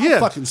 How Yeah.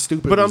 fucking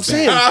stupid. But I'm was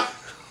that?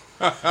 saying,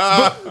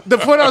 but the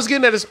point I was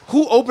getting at is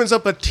who opens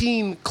up a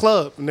teen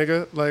club,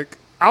 nigga? Like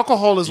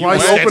alcohol is why you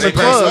went, open they a raised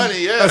club.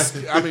 money,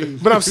 yeah. I mean,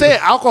 But I'm saying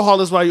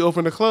alcohol is why you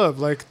open a club.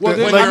 Like, Well,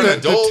 then when you're an the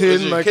adult, as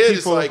 10 a like kid, it's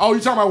people. like- oh, you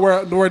talking about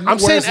where I'm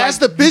saying it's as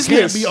the you business.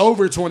 can't be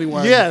over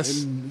 21.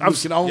 Yes. and I'm you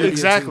can only be a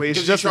exactly. teen. It's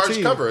Because just you a charge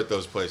team. cover at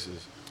those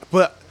places.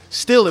 But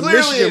still in Clearly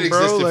it Michigan,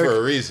 bro. existed Like, for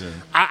a reason.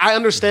 I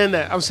understand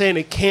that. I'm saying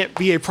it can't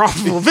be a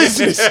profitable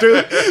business,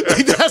 dude.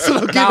 Like, that's what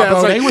I'm getting Nah, at. bro,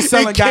 It's like, they was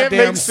selling it can't goddamn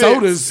make sense.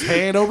 sodas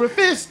hand over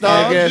fist,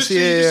 I dog. guess, you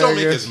yeah, just I don't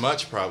make guess. as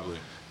much, probably.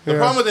 The Yeah.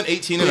 problem with an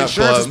 18 and The up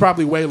insurance club, is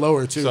probably way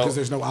lower too So- because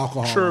there's no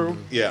alcohol. True.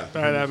 yeah.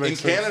 That In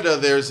makes sense. Canada,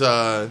 there's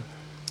the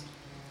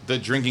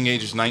drinking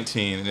age is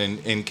 19,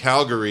 and in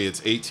Calgary,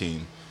 it's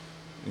 18.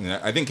 You know,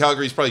 I think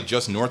Calgary is probably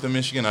just north of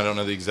Michigan. I don't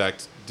know the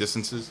exact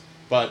distances,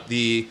 but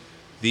the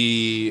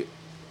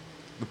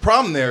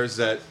problem there is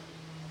that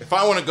if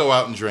I want to go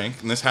out and drink,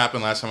 and this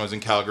happened last time I was in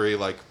Calgary,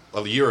 like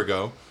a year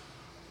ago.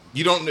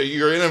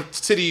 You're in a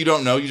city you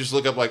don't know. You just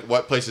look up like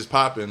what place is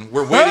popping.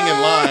 We're waiting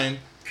in line,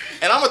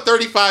 and I'm a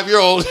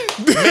 35-year-old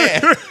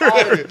man,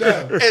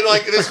 and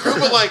like this group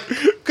of like,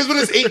 because when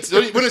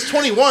it's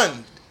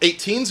 21,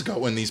 18s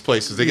go in these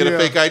places. They get a Yeah.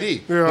 fake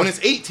ID. Yeah. When it's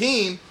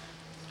 18,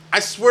 I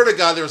swear to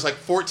God, there was like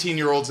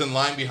 14-year-olds in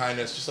line behind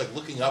us, just like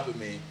looking up at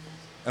me,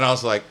 and I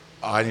was like,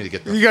 oh, I need to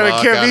get the You gotta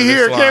fuck can't out be of this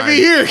here, can't be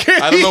line. here,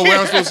 can't I don't know be where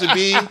I'm here. supposed to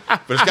be,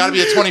 but it's got to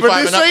be a 25 But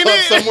and this up ain't club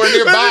it. somewhere But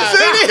nearby.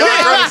 this ain't it. Yo,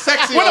 I got a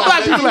sexy Where the on,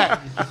 black baby. people at?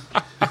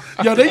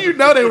 Yo, then you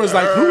know they was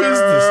like, who is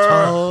this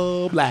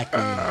tall black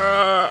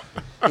man?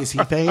 Is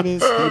he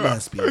famous? He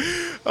must be. Oh,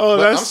 But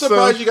that's I'm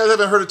surprised so, you guys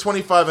haven't heard of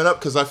 25 and up,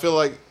 because I feel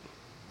like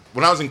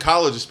when I was in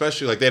college,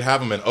 especially, like they'd have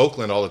them in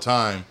Oakland all the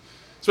time.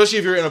 Especially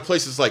if you're in a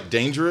place that's like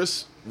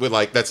dangerous, with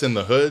like that's in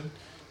the hood.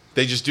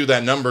 They just do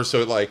that number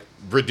so it like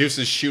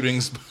reduces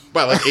shootings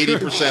by like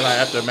 80%. I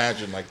have to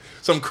imagine like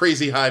some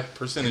crazy high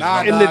percentage.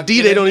 Nah, In the dog.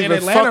 D, they don't in even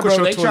Atlanta, fuck with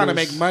bro, your they trying to 20s.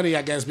 make money,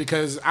 I guess,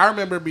 because I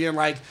remember being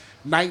like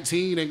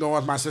 19 and going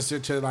with my sister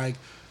to like,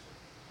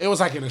 it was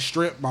like in a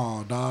strip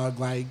mall, dog.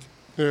 Like,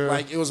 Yeah.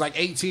 like it was like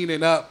 18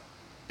 and up,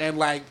 and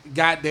like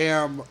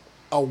goddamn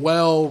a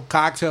well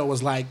cocktail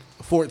was like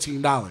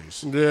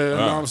 $14. You know what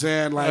I'm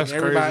saying? Like That's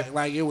everybody, crazy.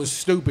 like it was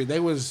stupid. They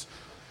was,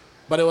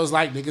 but it was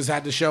like niggas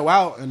had to show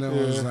out, and it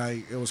was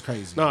like it was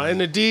crazy. No, in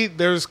the D,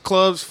 there's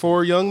clubs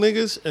for young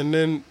niggas, and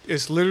then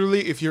it's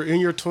literally if you're in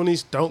your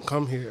 20s, don't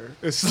come here.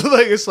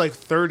 It's like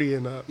 30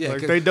 and up. Yeah, like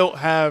 'cause- they don't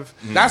have.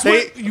 That's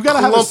they what you gotta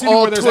have a clump city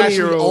all where there's actually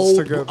 20-year-olds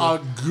old,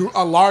 together.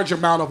 a large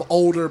amount of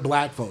older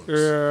black folks.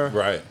 Yeah.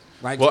 Right.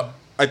 Like, well,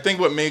 I think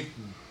what made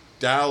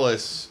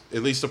Dallas,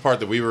 at least the part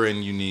that we were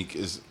in, unique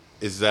is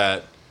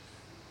that,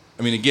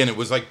 I mean, again, it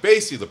was like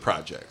basically the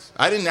projects.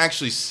 I didn't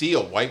actually see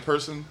a white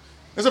person.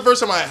 It's the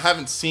first time I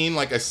haven't seen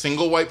like a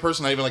single white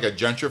person, not even like a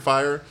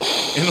gentrifier,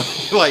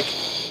 in like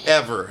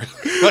ever.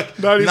 Like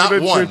not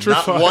one,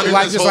 not one. In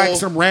like this just whole, like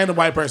some random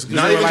white person.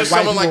 Not even like just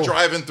someone like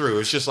driving through.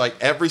 It's just like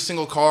every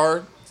single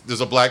car, there's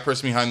a black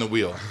person behind the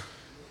wheel.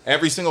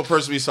 Every single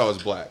person we saw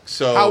was black.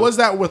 So how was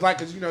that with like?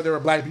 Because there were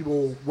black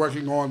people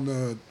working on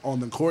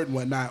the court and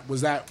whatnot.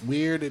 Was that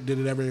weird? Did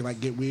it ever like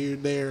get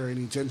weird there, or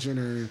any tension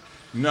or?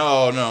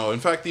 No. In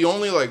fact, the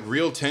only like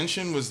real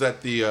tension was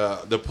that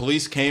the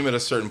police came at a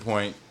certain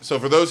point. So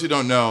for those who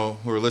don't know,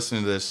 who are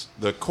listening to this,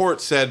 the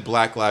court said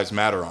Black Lives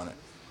Matter on it.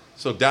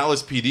 So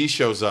Dallas PD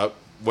shows up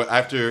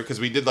because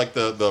we did like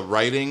the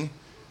writing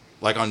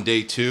like on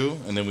day 2,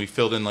 and then we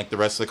filled in like the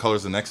rest of the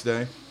colors the next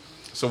day.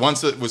 So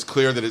once it was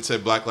clear that it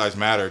said Black Lives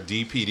Matter,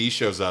 DPD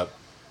shows up,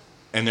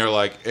 and they're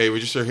like, "Hey, we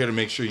just are here to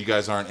make sure you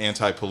guys aren't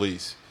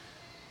anti-police."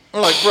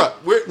 We're like, bro,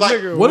 we're like,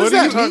 Nigga, what does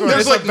that mean?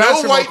 There's like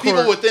no white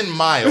people within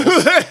miles.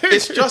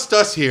 It's just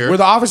us here. Were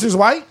the officers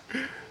white?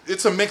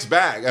 It's a mixed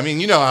bag. I mean,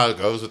 you know how it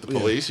goes with the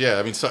police. Yeah,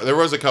 I mean, so, there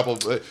was a couple,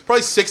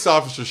 probably 6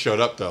 officers showed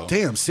up though.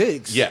 Damn,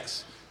 6.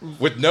 Yes,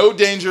 with no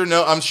danger.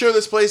 No, I'm sure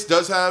this place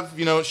does have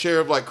share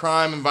of like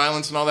crime and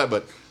violence and all that,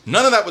 but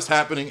none of that was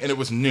happening, and it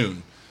was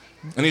noon.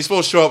 And he's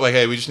supposed to show up like,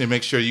 "Hey, we just need to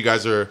make sure you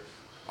guys are."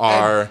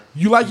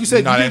 You like you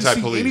said, not you didn't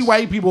anti-police. see any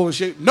white people and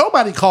shit.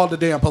 Nobody called the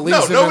damn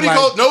police. No, nobody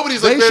called.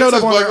 Nobody's like, they showed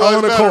up on their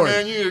own accord.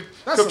 Man, you need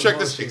to come check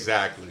this.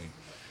 Exactly.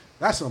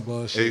 That's some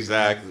bullshit.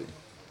 Exactly.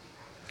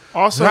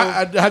 Also,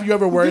 have you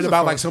ever worried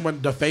about like someone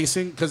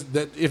defacing? Because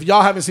if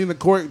y'all haven't seen the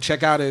court,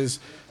 check out his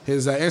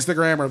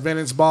Instagram or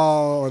Venice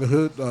Ball or the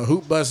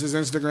Hoop Bus's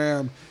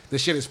Instagram. The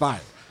shit is fire.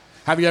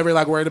 Have you ever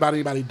like worried about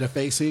anybody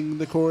defacing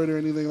the court or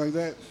anything like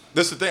that?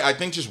 That's the thing. I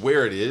think just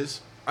where it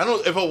is. I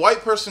don't. If a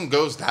white person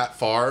goes that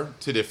far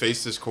to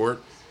deface this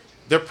court,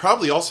 they're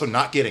probably also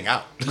not getting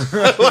out.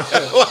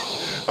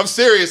 I'm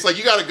serious. Like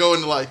you got to go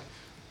into like,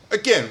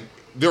 again,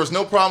 there was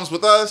no problems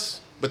with us,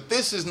 but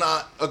this is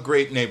not a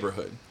great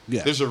neighborhood.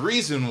 Yeah. There's a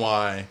reason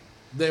why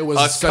there was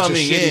us such coming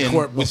a shitty in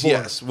court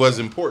before. was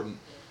important.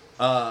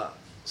 So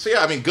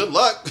yeah, I mean, good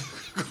luck.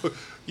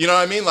 You know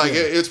what I mean? Like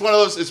it's one of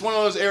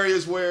those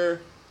areas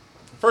where,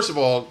 first of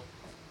all,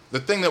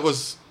 the thing that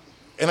was,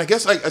 and I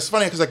guess it's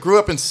funny because I grew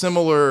up in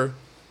similar.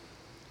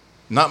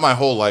 Not my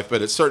whole life,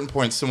 but at certain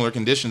points, similar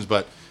conditions.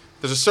 But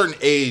there's a certain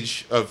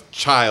age of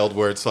child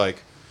where it's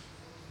like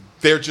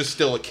they're just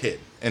still a kid,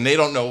 and they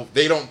don't know.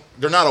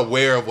 They're not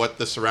aware of what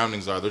the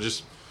surroundings are. They're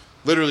just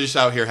literally just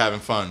out here having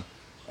fun.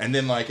 And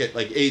then like at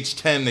like age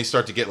 10, they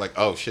start to get like,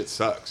 oh shit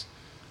sucks.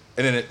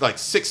 And then at like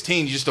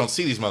 16, you just don't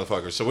see these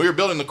motherfuckers. So when we were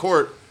building the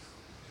court,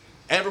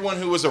 everyone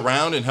who was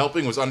around and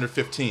helping was under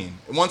 15.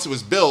 And once it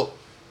was built,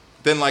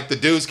 then like the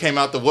dudes came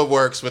out the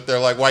woodworks with their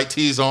like white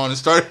tees on and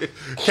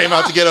came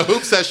out to get a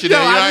hoop session. Yo,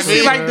 in, you know I what I see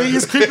mean? like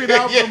niggas creeping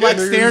out from like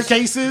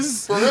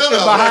staircases For real, and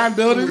behind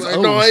buildings.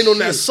 like, no, I ain't on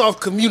that soft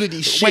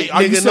community shit. Wait,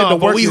 nigga. you said the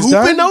work we is hooping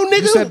done? though,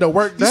 nigga. You said the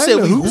work done? You said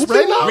The we hoops hooping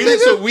right though,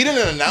 we nigga.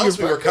 didn't announce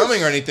we were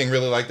coming or anything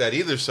really like that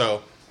either.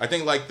 So I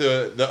think like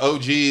the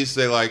OGs,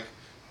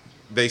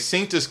 they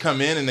synced us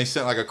come in and they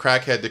sent like a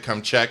crackhead to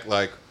come check,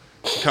 like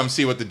come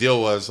see what the deal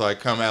was.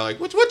 Like come out like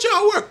what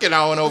y'all working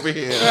on over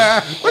here?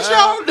 What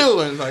y'all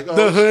doing? Like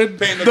The hood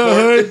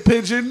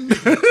pigeon.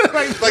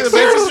 like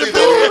seriously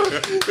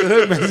though.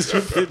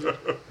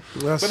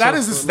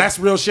 But that's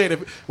real shit.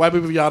 If white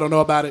people y'all don't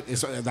know about it,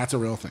 that's a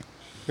real thing.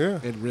 Yeah,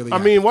 it really. I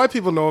mean, white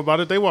people know about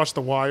it. They watch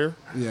The Wire.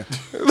 Yeah,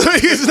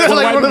 like, it's not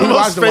like one of the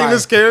most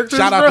famous characters.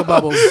 Shout out to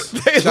Bubbles.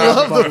 They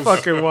love the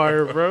fucking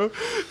Wire, bro.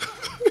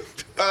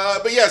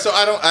 But yeah, so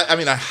I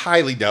mean, I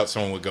highly doubt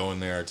someone would go in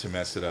there to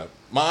mess it up.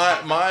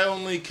 My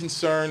only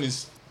concern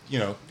is,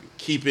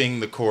 keeping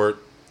the court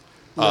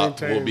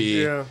up will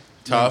be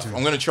tough.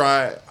 I'm gonna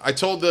try. I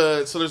told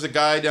so there's a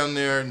guy down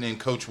there named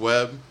Coach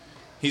Webb.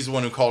 He's the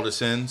one who called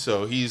us in,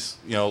 so he's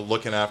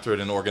looking after it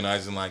and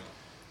organizing like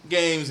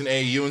games and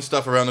AAU and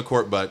stuff around the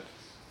court. But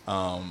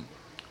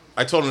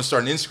I told him to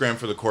start an Instagram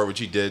for the court, which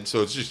he did.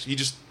 So it's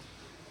just.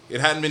 It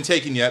hadn't been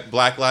taken yet.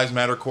 Black Lives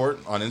Matter Court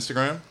on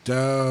Instagram.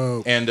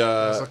 Dope. And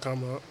That's a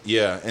come up.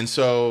 yeah, and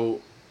so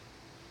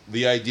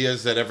the idea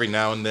is that every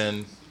now and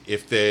then,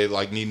 if they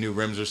like need new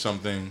rims or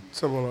something,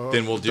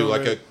 then we'll do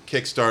like a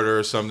Kickstarter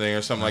or something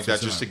like that,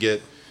 just to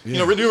get.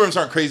 New rims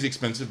aren't crazy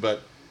expensive,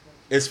 but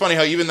it's funny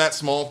how even that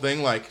small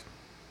thing, like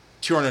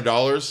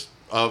 $200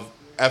 of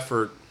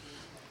effort,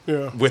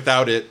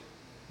 without it,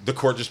 the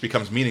court just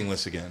becomes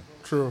meaningless again.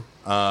 True.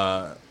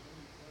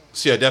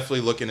 So yeah,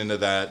 definitely looking into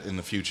that in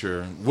the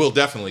future. We'll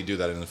definitely do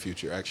that in the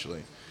future,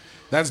 actually.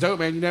 That's dope,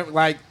 man. You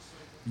never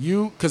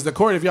because the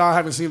court, if y'all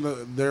haven't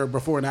seen their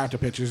before and after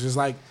pictures, is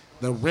like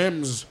the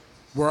rims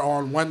were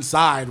on one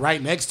side,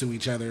 right next to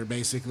each other,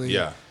 basically.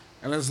 Yeah.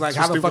 And it's like, It's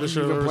how the the fuck are stupidest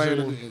you even shit I've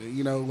playing, ever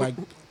you know, like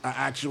an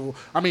actual...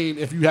 I mean,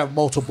 if you have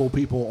multiple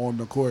people on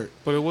the court.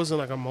 But it wasn't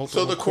like a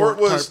multiple. So the court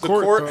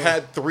though.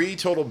 had 3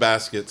 total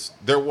baskets.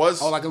 There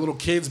was Oh, like a little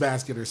kid's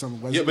basket or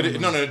something. yeah, but it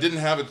didn't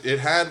have it. It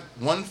had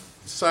one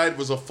side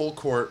was a full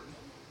court.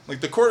 Like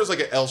the court was like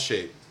an L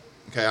shape.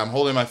 Okay, I'm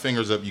holding my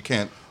fingers up. You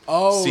can't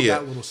see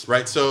that it, little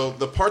right? So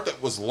the part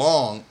that was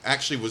long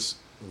actually was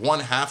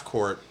 1/2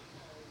 court,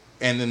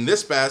 and then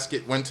this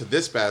basket went to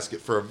this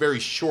basket for a very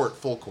short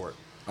full court.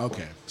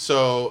 Okay.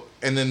 So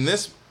and then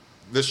this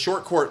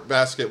short court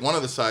basket, one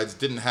of the sides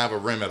didn't have a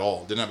rim at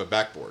all, didn't have a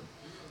backboard.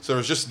 So it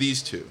was just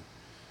these two.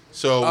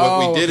 So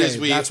what we did is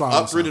we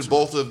uprooted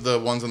both of the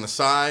ones on the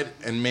side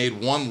and made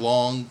one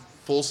long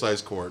full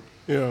size court.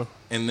 Yeah.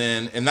 And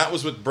that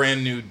was with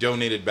brand new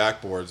donated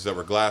backboards that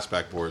were glass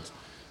backboards.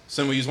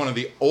 So we used one of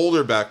the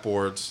older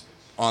backboards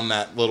on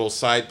that little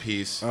side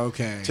piece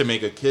to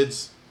make a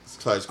kid's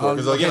size court.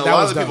 Because a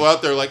lot of the people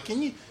out there are like,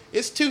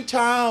 it's too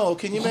tall.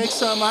 Can you make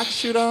something I can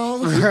shoot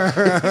on?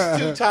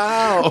 It's too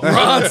tall.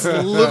 Rod's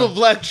little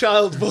black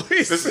child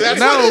voice.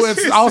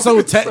 It's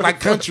also like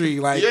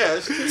country. Like, yeah,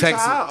 it's too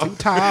Texas. tall. Too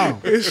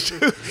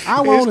tall. I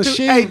want to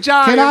shoot. Hey,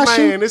 John, can I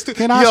man, shoot?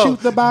 Can I shoot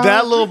the ball?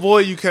 That little boy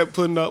you kept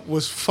putting up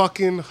was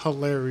fucking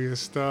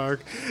hilarious,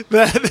 dog.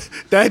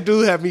 That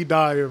dude had me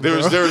dying,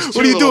 bro. There was two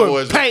what are you little doing?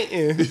 boys.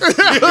 Painting.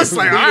 It's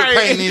like, all right,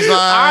 painting these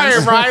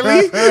lines. All right,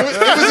 Riley.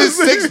 It was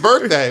his 6th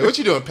birthday. What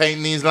you doing?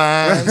 Painting these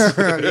lines?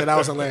 Yeah, that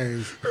was hilarious.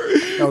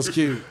 That was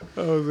cute.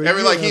 There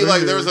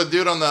was a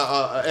dude on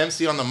the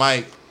MC on the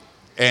mic,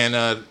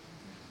 and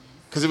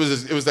because it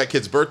was that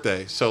kid's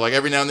birthday, so like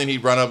every now and then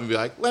he'd run up and be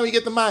like, "Let me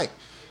get the mic."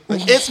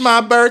 Like, it's my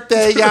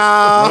birthday,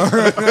 y'all.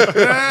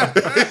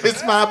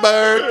 It's my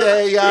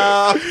birthday,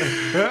 y'all.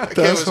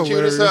 That's was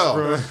cute as hell.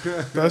 bro.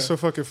 That's so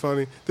fucking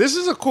funny. This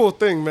is a cool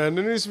thing, man.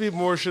 There needs to be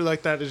more shit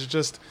like that. It's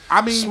just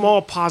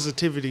small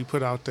positivity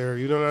put out there.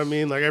 You know what I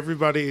mean? Like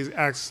everybody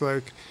acts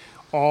like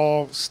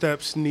all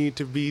steps need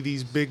to be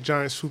these big,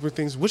 giant, super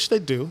things, which they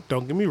do.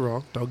 Don't get me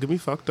wrong. Don't get me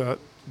fucked up.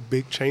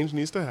 Big change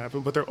needs to happen.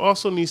 But there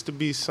also needs to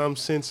be some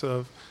sense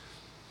of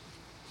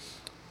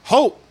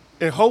hope.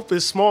 And hope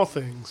is small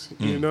things.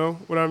 You know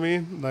what I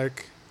mean?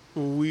 Like,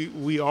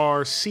 we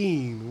are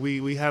seen.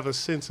 We have a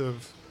sense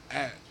of...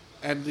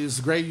 And it's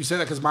great you said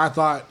that, because my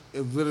thought,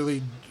 it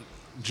literally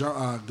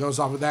goes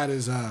off of that,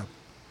 is...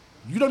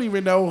 you don't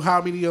even know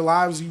how many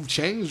lives you've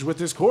changed with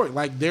this court.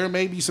 Like, there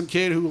may be some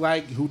kid who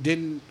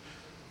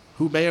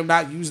may have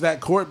not used that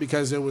court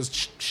because it was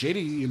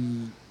shitty,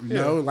 and you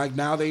know, like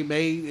now they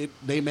may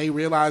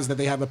realize that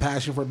they have a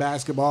passion for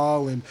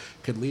basketball and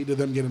could lead to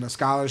them getting a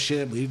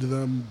scholarship, lead to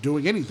them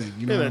doing anything.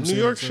 You know, what I'm New saying?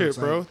 York So shit, it's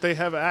bro. like, They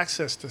have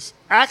access to.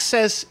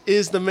 Access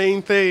is the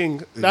main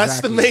thing.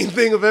 That's the main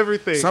thing of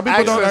everything. some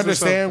people don't Access is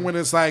understand something. when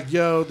it's like,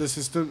 yo, the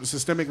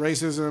systemic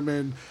racism,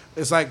 and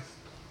it's like,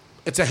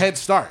 it's a head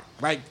start.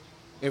 Like,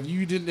 if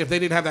they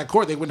didn't have that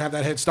court, they wouldn't have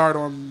that head start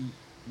on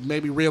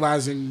maybe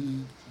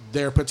realizing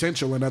their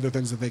potential and other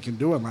things that they can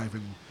do in life,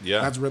 and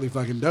that's really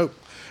fucking dope.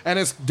 And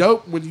it's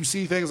dope when you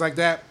see things like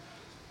that.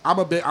 I'm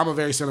a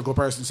very cynical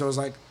person, so it's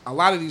like a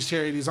lot of these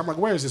charities, I'm like,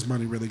 where is this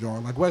money really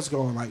going? Like, what's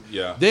going? Like,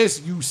 this,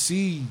 you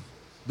see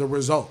the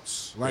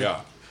results,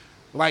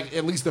 like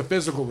at least the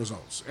physical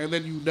results, and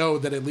then you know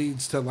that it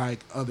leads to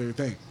like other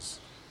things.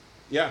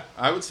 Yeah,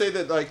 I would say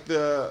that like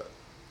there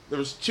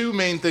was 2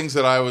 main things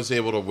that I was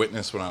able to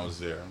witness when I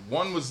was there.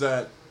 One was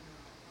that,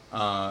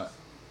 kind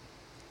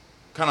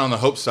of on the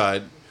hope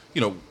side, you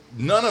know,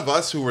 none of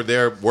us who were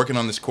there working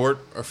on this court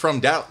are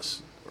from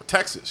Dallas or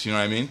Texas. You know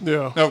what I mean?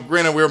 Yeah. Now,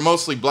 granted, we were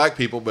mostly black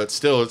people, but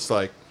still, it's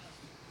like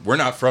we're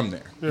not from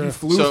there. Yeah. You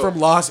flew from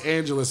Los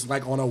Angeles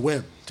like on a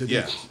whim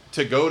to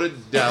to go to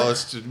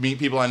Dallas to meet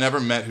people I never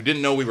met who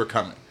didn't know we were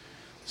coming.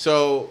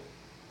 So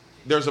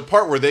there's a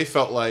part where they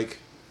felt like,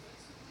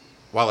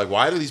 wow, like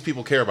why do these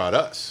people care about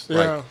us? Yeah.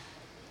 Like,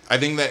 I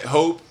think that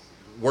hope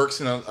works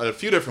in a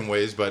few different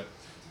ways, but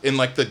in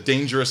like the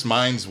Dangerous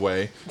Minds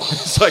way,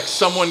 it's like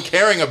someone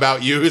caring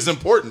about you is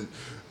important.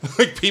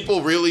 Like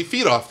people really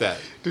feed off that.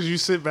 Did you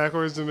sit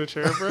backwards in the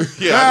chair, bro?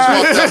 Yeah,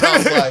 I just walked up and I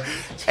was like,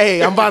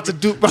 hey, I'm about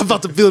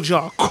to build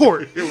y'all a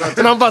court,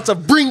 and I'm about to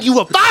bring you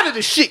up out of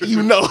the shit,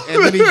 you know.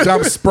 And then he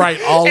dumps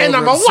Sprite all and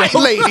over I'm a himself.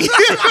 white lady.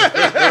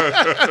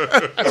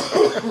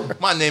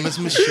 my name is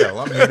Michelle.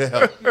 I'm here to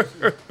help.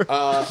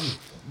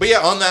 But yeah,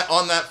 on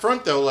that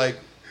front though, like,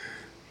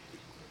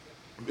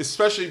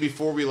 especially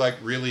before we like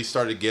really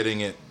started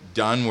getting it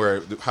done,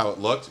 how it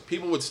looked,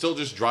 people would still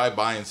just drive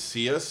by and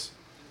see us,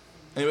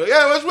 and be like,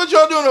 "Yeah, what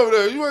y'all doing over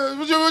there?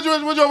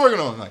 What y'all working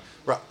on?" Like,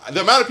 bro,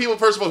 the amount of people,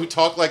 first of all, who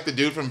talk like the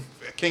dude from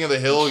King of the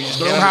Hill, you just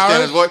can't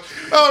understand his voice.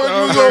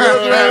 Oh,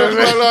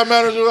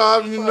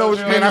 you know what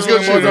you mean? I see the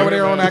boys over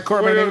there on that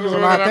court, man. They doing a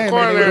lot of things.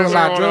 Man, they doing a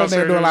lot of drilling. They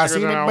doing a lot of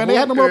seating. Man, they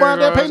had them over out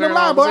there painting them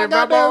line, boy. I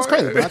got that. It was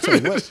crazy. But I tell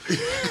you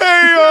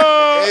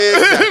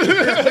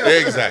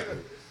what. Exactly.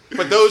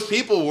 But those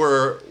people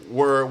were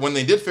when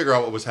they did figure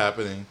out what was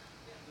happening,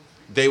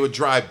 they would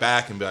drive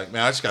back and be like,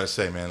 "Man, I just gotta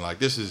say, man, like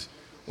this is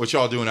what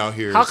y'all doing out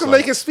here." How come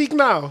they can speak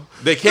now?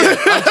 They can't.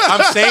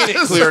 I'm saying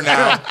it clear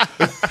now.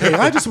 Hey,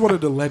 I just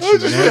wanted to let you know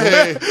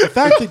the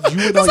fact that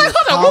you and all your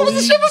colleagues. What was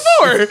the shit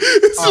before?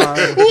 It's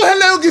like, well,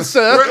 hello, good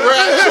sir. We're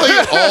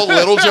actually all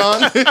Little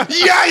John.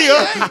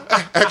 Yeah.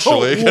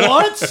 Actually.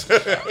 What?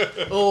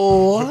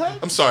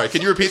 I'm sorry.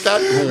 Can you repeat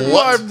that?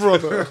 My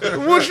brother,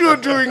 what you're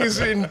doing is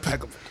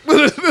impeccable.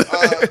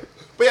 But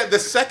yeah, the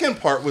second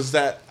part was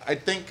that I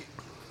think,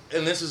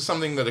 and this is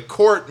something that a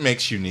court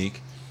makes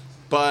unique,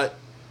 but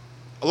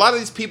a lot of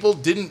these people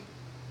didn't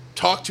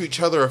talk to each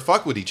other or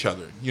fuck with each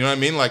other. You know what I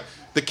mean? Like,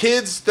 the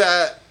kids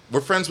that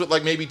were friends with,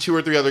 like, maybe 2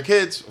 or 3 other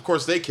kids, of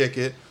course, they kick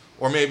it.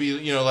 Or maybe,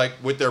 you know, like,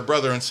 with their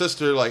brother and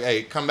sister, like,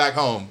 hey, come back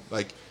home.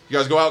 Like, you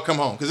guys go out, come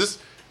home. Because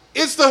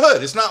it's the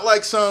hood. It's not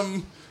like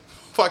some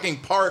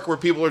fucking park where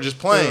people are just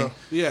playing.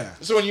 Yeah.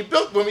 So when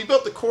we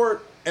built the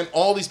court and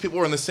all these people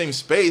were in the same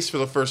space for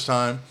the first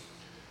time,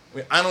 I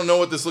mean, I don't know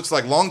what this looks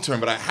like long term,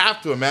 but I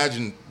have to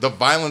imagine the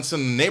violence in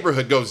the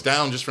neighborhood goes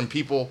down just from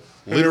people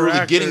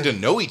literally getting to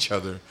know each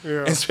other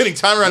and spending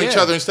time around each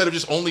other instead of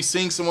just only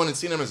seeing someone and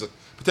seeing them as a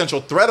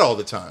potential threat all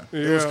the time.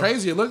 It was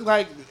crazy. It looked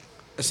like,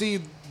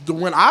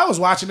 when I was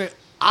watching it,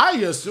 I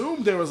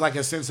assumed there was like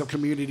a sense of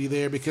community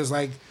there because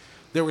like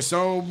there were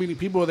so many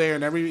people there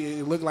and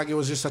it looked like it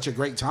was just such a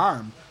great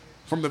time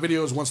from the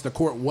videos once the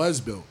court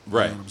was built.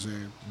 Right. You know what I'm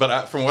saying?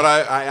 But from what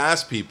I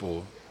asked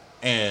people,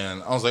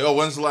 and I was like, oh,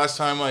 when's the last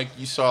time like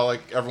you saw like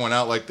everyone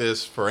out like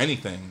this for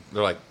anything?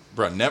 They're like,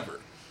 bro,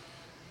 never.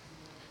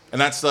 And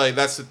that's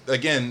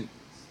again,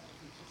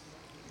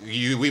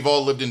 we've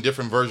all lived in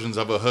different versions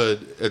of a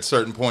hood at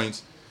certain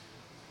points.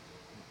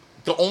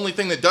 The only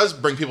thing that does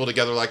bring people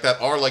together like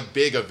that are like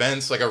big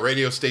events, like a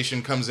radio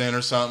station comes in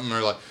or something,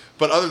 or like.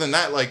 But other than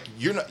that, like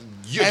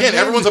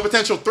everyone's a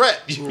potential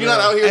threat. You're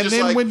not out here just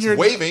like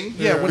waving.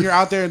 Yeah, when you're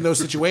out there in those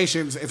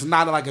situations, it's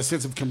not like a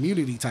sense of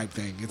community type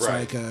thing. It's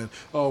like,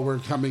 we're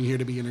coming here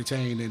to be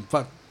entertained and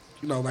fuck,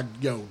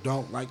 like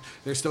don't like.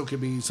 There still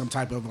could be some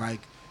type of like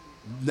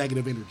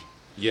negative energy.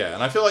 Yeah,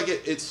 and I feel like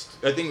it's.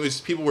 I think it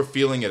was people were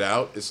feeling it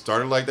out. It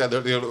started like that.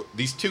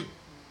 These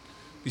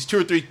two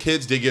or three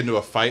kids did get into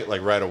a fight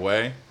like right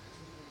away,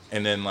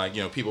 and then like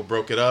people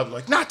broke it up.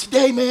 Like, not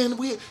today, man.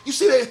 You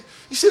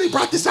see they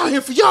brought this out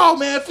here for y'all,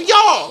 man. For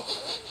y'all,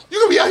 you're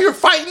gonna be out here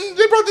fighting.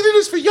 They brought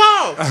this for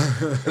y'all.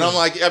 And I'm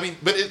like, I mean,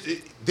 but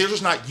they're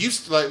just not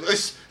used to like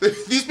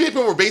these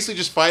people were basically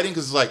just fighting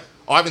because it's like,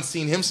 oh, I haven't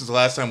seen him since the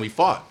last time we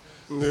fought.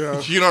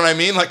 Yeah, you know what I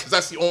mean? Like, because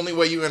that's the only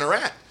way you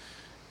interact.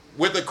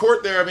 With the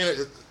court there, I mean,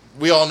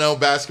 we all know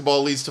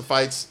basketball leads to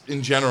fights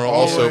in general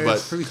also,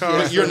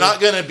 but you're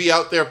not going to be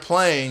out there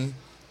playing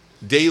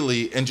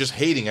daily and just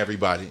hating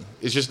everybody.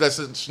 It's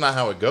just not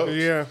how it goes.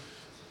 Yeah.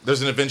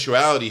 There's an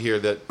eventuality here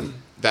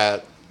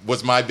that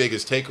was my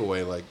biggest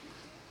takeaway. Like,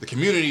 the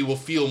community will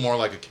feel more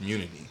like a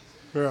community.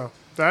 Yeah.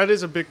 That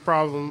is a big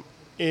problem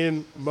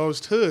in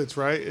most hoods,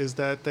 right? Is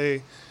that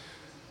they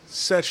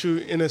set you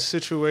in a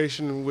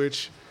situation in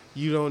which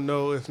you don't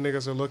know if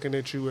niggas are looking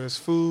at you as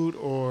food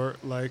or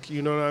like,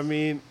 you know what I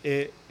mean?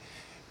 It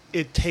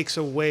takes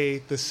away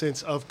the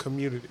sense of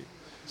community.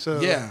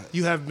 So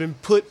you have been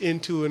put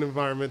into an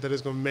environment that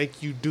is going to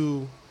make you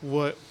do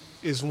what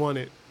is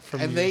wanted from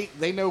you. And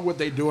they know what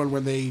they're doing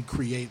when they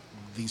create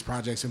these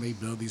projects and they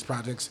build these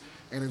projects.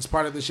 And it's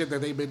part of the shit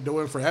that they've been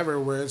doing forever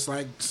where it's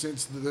like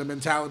since the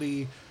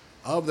mentality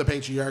of the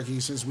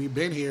patriarchy, since we've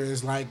been here,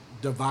 is like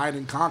divide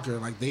and conquer.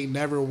 Like they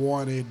never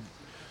wanted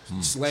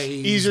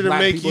slaves. Easier to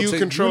make you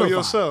control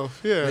yourself.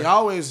 Yeah. They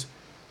always,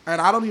 and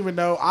I don't even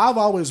know, I've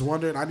always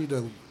wondered, I need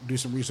to do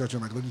some research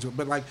and like look into it,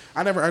 but like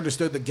I never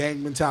understood the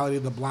gang mentality,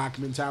 the block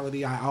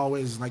mentality. I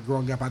always like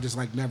growing up, I just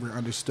like never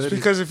understood it.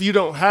 Because if you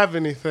don't have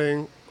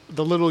anything,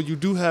 the little you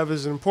do have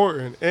is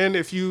important. And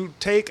if you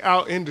take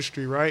out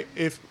industry, right?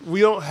 If we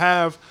don't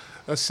have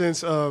a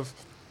sense of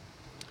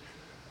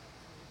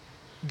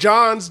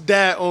John's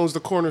dad owns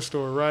the corner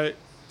store, right?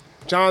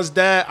 John's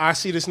dad, I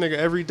see this nigga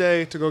every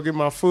day to go get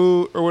my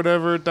food or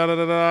whatever,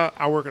 da-da-da-da.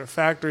 I work at a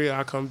factory,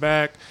 I come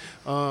back.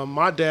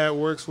 My dad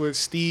works with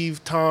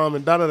Steve, Tom,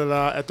 and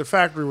da-da-da-da at the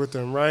factory with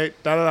them, right?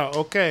 Da-da-da.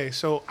 Okay,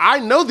 so I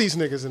know these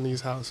niggas in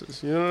these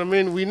houses. You know what I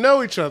mean? We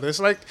know each other.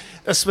 It's like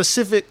a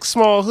specific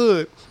small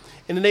hood.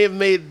 And then they have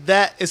made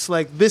that, it's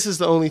like this is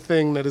the only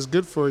thing that is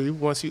good for you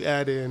once you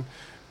add in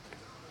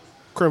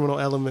criminal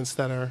elements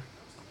that are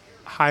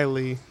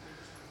highly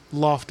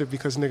lofted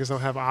because niggas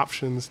don't have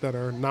options that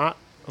are not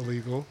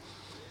illegal.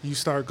 You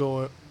start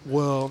going,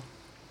 well,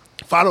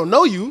 if I don't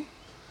know you,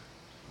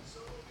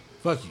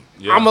 fuck you.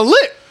 Yeah. I'm a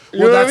lit. You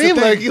know what I mean?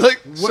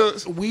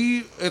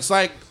 It's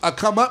like a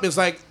come up. It's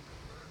like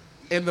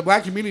in the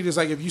black community, it's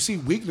like if you see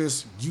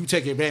weakness, you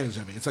take advantage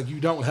of it. It's like you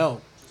don't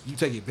help, you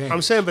take advantage.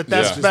 I'm saying, but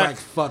that's just back, like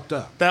fucked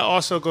up. That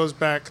also goes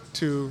back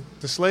to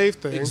the slave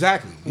thing.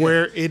 Exactly. Yeah.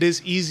 Where it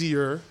is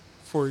easier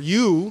for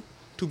you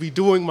to be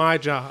doing my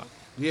job.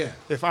 Yeah.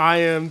 If I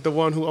am the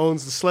one who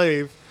owns the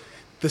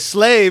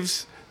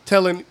slaves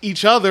telling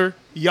each other,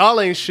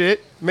 y'all ain't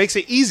shit, makes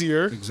it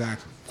easier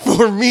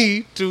for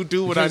me to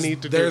do what I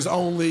need to do. There's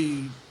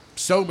only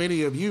so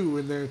many of you,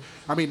 and there.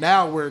 I mean,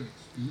 now we're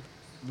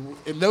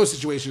in those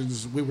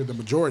situations. We were the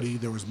majority.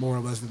 There was more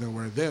of us than there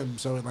were them,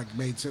 so it like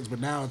made sense.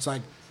 But now it's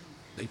like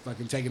they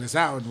fucking taking us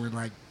out, and we're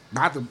like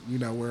not the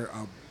we're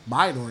a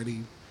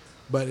minority,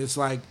 but it's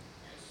like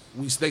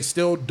they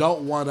still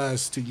don't want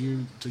us to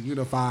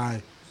unify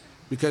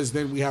because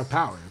then we have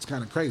power. It's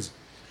kind of crazy.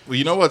 Well,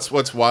 you know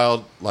what's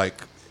wild,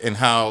 like, and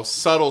how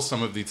subtle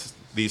some of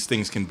these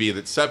things can be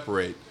that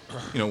separate.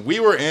 We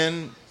were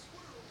in.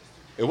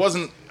 It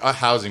wasn't a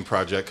housing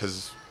project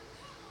because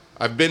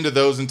I've been to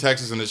those in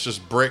Texas and it's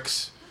just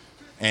bricks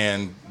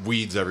and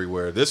weeds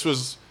everywhere. This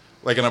was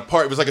like it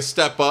was like a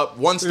step up,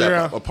 one step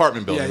up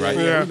apartment building, right?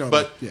 Yeah.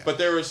 But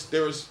there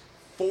was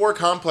 4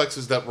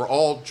 complexes that were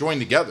all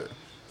joined together.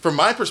 From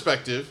my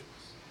perspective,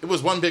 it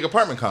was one big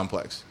apartment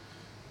complex.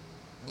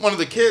 One of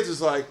the kids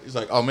he's like,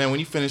 oh man, when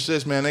you finish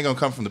this, man, they're gonna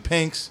come from the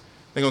pinks,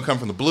 they're gonna come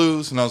from the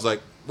blues. And I was like,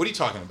 what are you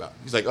talking about?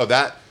 He's like, oh,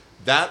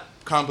 that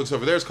complex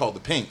over there is called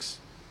the pinks.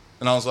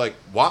 And I was like,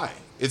 why?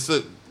 It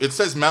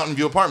says Mountain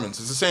View Apartments.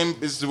 It's the same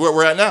as where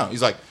we're at now.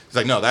 He's like,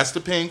 no, that's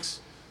the pinks.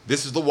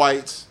 This is the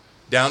whites.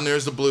 Down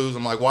there's the blues.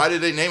 I'm like, why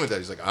did they name it that?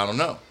 He's like, I don't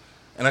know.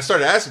 And I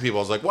started asking people.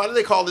 I was like, why do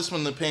they call this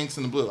one the pinks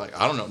and the blue? Like,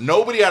 I don't know.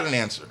 Nobody had an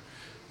answer.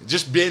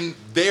 Just been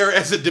there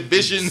as a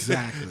division.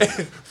 Exactly.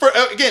 For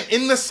again,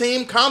 in the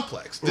same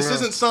complex. This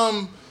isn't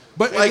some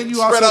you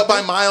spread out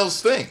by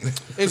miles thing.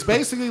 It's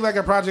basically like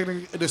a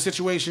project in a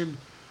situation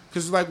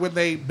because like when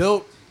they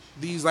built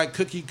these like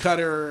cookie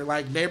cutter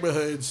like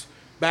neighborhoods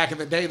back in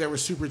the day that were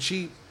super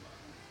cheap,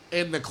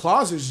 in the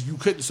clauses you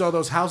couldn't sell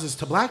those houses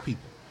to black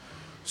people.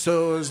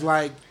 So it was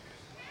like,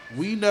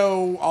 we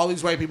know all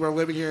these white people are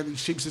living here in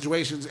these cheap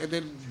situations, and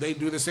then they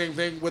do the same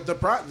thing with the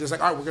project. It's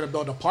like, all right, we're going to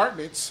build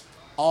apartments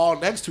all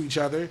next to each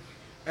other,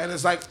 and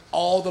it's like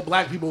all the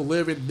black people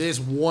live in this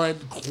 1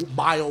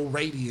 mile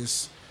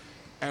radius,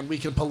 and we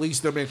can police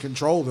them and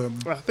control them.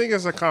 I think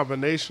it's a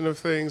combination of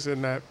things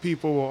in that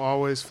people will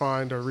always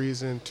find a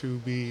reason to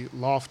be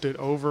lofted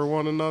over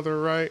one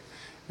another, right?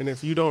 And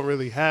if you don't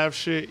really have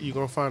shit, you're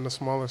going to find the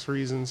smallest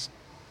reasons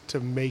to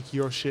make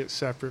your shit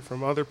separate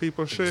from other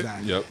people's shit.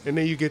 Exactly. Yep. And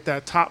then you get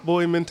that top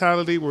boy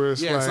mentality where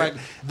it's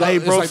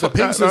the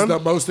Pinks is the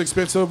most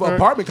expensive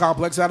apartment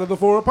complex out of the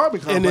 4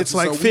 apartment complexes. and it's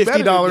like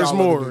 $50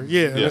 more.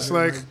 Yeah. And it's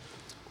like,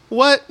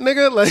 what,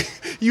 nigga? Like,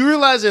 you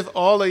realize if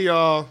all of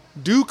y'all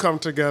do come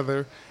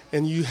together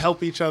and you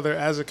help each other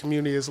as a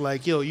community, it's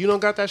like, yo, you don't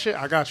got that shit?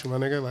 I got you, my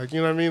nigga. Like,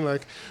 you know what I mean?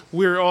 Like,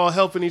 we're all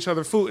helping each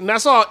other food. And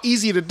that's all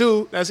easy to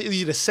do. That's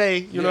easy to say.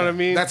 You know what I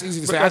mean? That's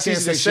easy to But say. that's I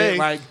can't easy to say shit say.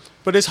 like...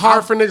 But it's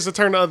hard for niggas to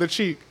turn the other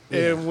cheek.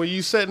 Yeah. And when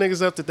you set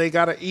niggas up that they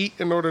got to eat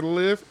in order to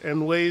live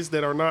in ways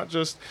that are not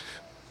just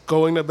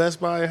going to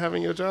Best Buy and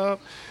having your job,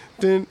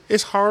 then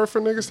it's hard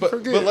for niggas to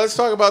forget. But let's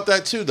talk about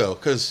that too, though,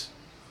 because,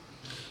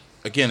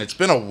 again, it's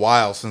been a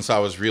while since I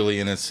was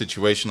really in a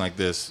situation like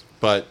this.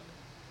 But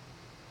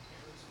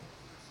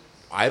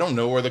I don't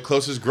know where the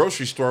closest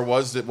grocery store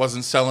was that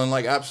wasn't selling,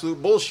 like,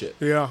 absolute bullshit.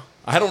 Yeah.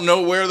 I don't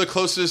know where the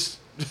closest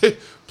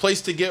place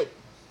to get,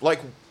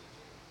 like,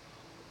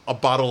 a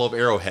bottle of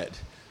Arrowhead.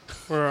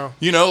 Well,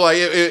 And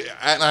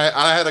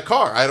I had a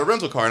car. I had a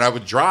rental car, and I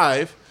would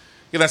drive.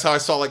 That's how I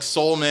saw like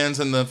Soul Man's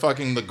and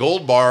the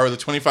Gold Bar or the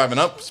 25 and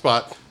up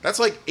spot. That's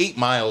like 8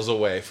 miles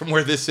away from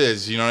where this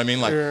is. You know what I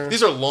mean? Like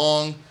these are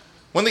long.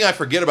 One thing I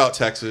forget about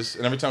Texas,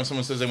 and every time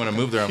someone says they want to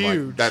move there, I'm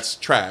like, that's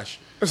trash.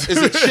 Is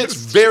that shit's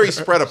very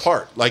spread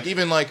apart. Like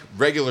even like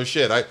regular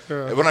shit.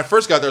 When I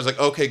first got there, I was like,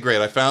 okay, great.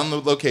 I found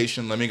the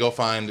location. Let me go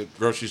find a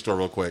grocery store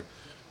real quick.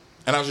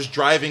 And I was just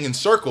driving in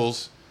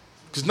circles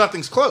because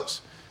nothing's close.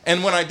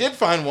 And when I did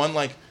find one,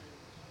 like,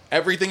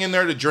 everything in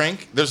there to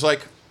drink, there's,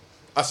 like,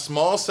 a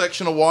small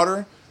section of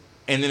water,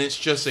 and then it's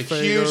just a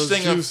huge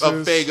thing of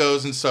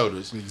Faygos and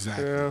sodas.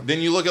 Exactly. Yeah. Then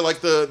you look at,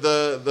 like,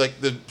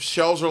 the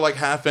shelves are, like,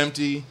 half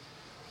empty.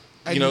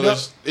 And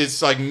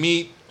it's, like,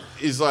 meat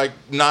is, like,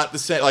 not the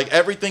same. Like,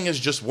 everything is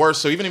just worse.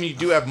 So even if you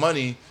do have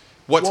money,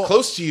 what's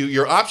close to you,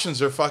 your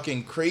options are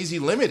fucking crazy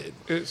limited.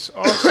 it's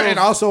also... and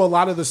also a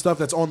lot of the stuff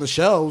that's on the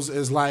shelves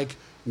is like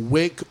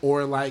WIC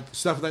or like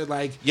stuff that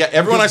like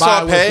everyone I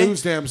saw pay food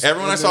stamps.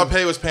 Everyone I saw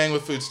pay was paying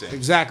with food stamps.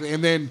 Exactly.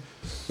 And then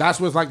that's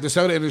with like the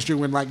soda industry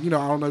when like, I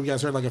don't know if you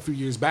guys heard like a few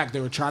years back they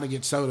were trying to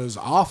get sodas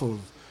off of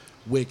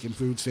WIC and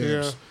food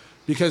stamps. Yeah.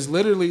 Because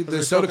literally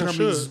the soda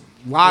companies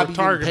lobby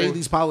and pay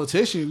these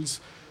politicians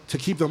to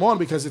keep them on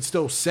because it's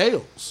still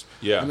sales.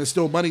 Yeah. And it's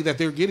still money that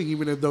they're getting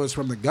even though it's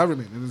from the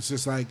government. And it's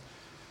just like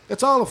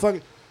it's all a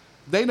fucking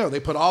they know. They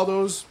put all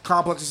those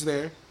complexes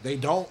there. They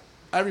don't.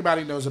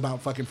 Everybody knows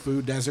about fucking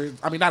Food Desert.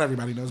 I mean, not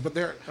everybody knows, but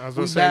they're... I was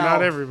going to say,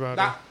 not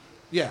everybody.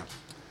 Yeah.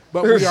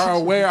 But we are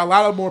aware. A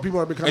lot of more people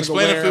are becoming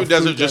aware of Food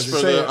Desert just for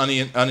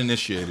the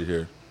uninitiated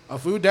here. A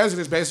Food Desert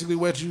is basically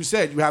what you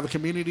said. You have a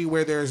community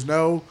where there's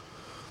no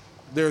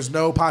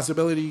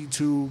possibility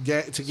to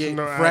get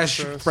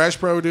fresh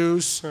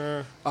produce,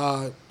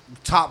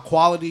 top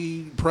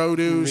quality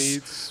produce.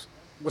 Meats.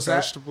 What's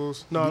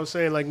vegetables. That? No, I'm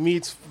saying like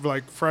meats,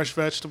 like fresh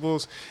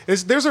vegetables.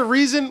 There's a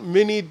reason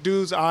many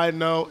dudes I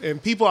know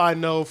and people I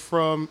know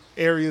from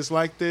areas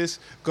like this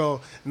go,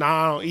 nah,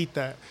 I don't eat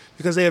that.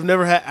 Because they have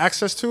never had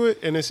access to it.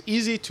 And it's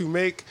easy to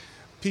make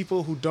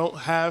people who don't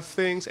have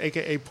things,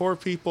 a.k.a. poor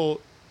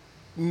people,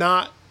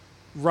 not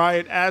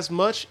riot as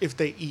much if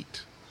they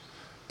eat.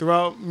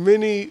 throughout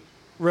many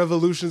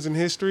revolutions in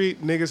history,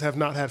 niggas have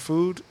not had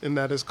food, and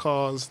that has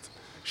caused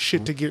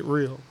shit to get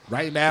real.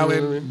 Right now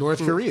in North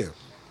Korea,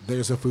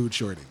 there's a food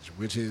shortage,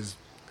 which is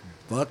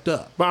fucked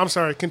up. But I'm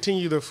sorry,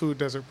 continue the food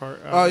desert part.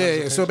 Oh,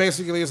 yeah. So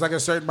basically, it's like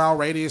a certain mile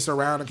radius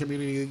around a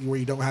community where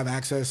you don't have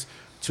access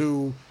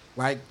to,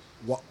 like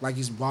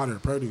these water,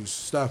 produce,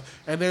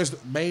 stuff. And there's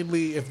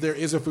mainly, if there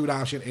is a food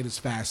option, it is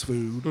fast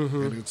food.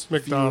 And it's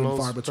McDonald's, few and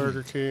far between.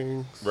 Burger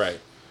King. Right.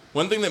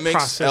 One thing that makes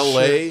Processed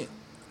LA shit.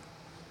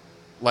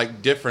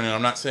 like different, and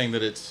I'm not saying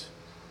that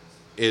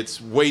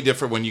it's way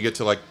different when you get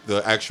to like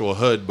the actual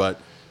hood, but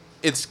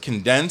it's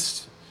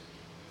condensed.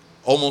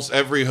 Almost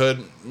every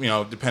hood, you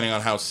know, depending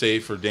on how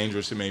safe or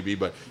dangerous it may be,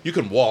 but you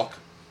can walk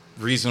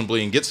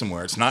reasonably and get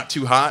somewhere. It's not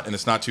too hot and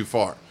it's not too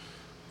far.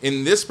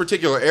 In this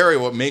particular area,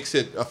 what makes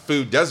it a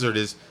food desert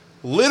is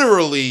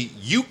literally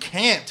you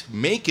can't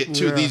make it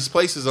to these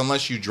places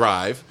unless you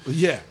drive.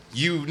 Yeah.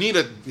 You need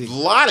a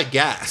lot of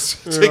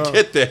gas to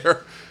get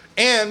there.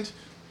 And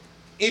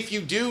if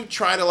you do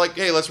try to like,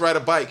 hey, let's ride a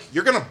bike,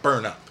 you're going to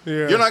burn up.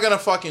 Yeah. You're not going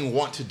to fucking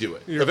want to do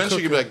it. You're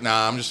Eventually you'll be cooking. like,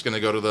 nah, I'm just going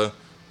to go to the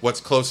what's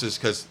closest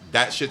because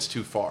that shit's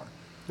too far.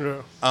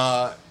 Yeah.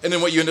 And then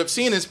what you end up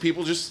seeing is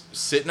people just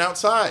sitting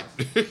outside.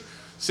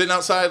 Sitting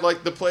outside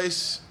like the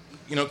place,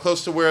 you know,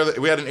 close to where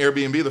we had an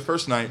Airbnb the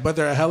first night. But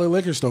there are hella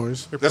liquor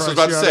stores. That's what I was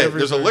about to say.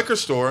 There's a liquor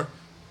store,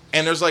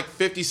 and there's like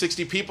 50,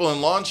 60 people in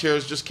lawn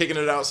chairs just kicking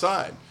it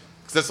outside.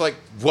 Because that's like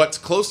what's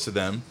close to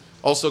them.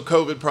 Also,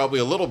 COVID probably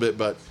a little bit,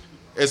 but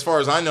as far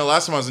as I know,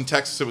 last time I was in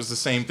Texas, it was the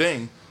same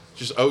thing.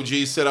 Just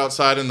OGs sit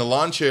outside in the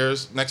lawn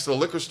chairs next to the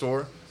liquor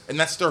store, and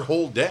that's their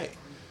whole day.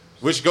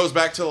 Which goes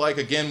back to, like,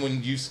 again,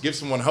 when you give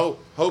someone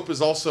hope. Hope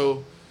is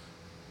also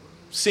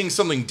seeing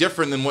something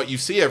different than what you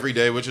see every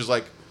day, which is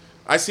like,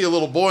 I see a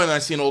little boy and I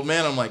see an old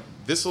man. I'm like,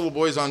 this little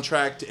boy's on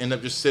track to end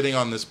up just sitting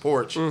on this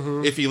porch,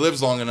 if he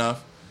lives long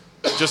enough,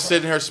 just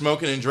sitting here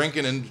smoking and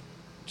drinking and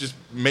just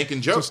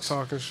making jokes. Just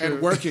talking shit.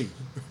 And working.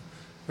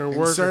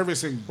 and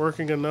servicing.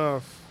 Working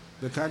enough.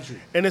 The country.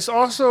 And it's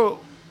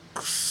also,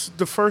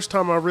 the first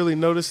time I really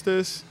noticed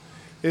this,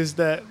 is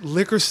that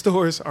liquor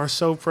stores are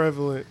so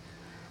prevalent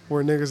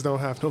where niggas don't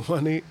have no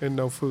money and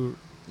no food.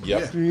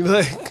 Yep. You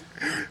like,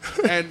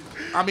 And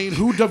I mean,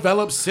 who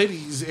develops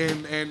cities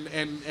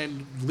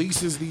and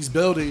leases these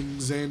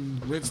buildings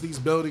and rents these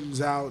buildings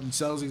out and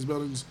sells these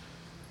buildings?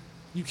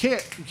 You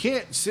can't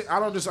sit, I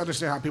don't just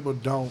understand how people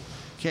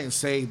can't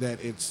say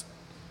that it's,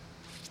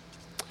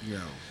 you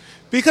know.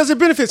 because it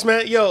benefits,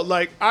 man. Yo,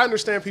 like, I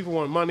understand people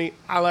want money.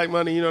 I like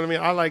money, you know what I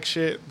mean? I like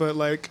shit, but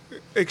like,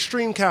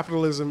 extreme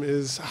capitalism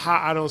is how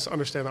I don't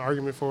understand the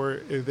argument for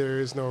it if there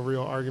is no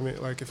real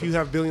argument. Like, if you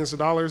have billions of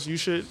dollars, you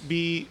should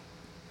be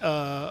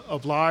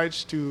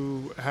obliged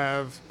to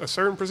have a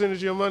certain percentage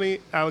of your money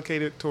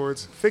allocated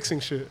towards fixing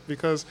shit.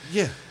 Because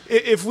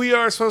if we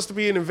are supposed to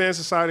be an advanced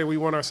society, we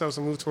want ourselves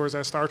to move towards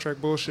that Star Trek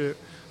bullshit.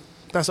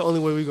 That's the only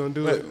way we're gonna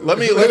do it. Let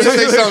me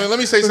say something. Let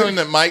me say something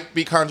that might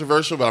be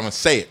controversial, but I'm gonna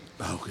say it.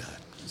 Oh, God.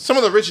 Some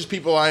of the richest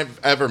people I've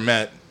ever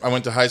met, I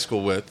went to high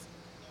school with,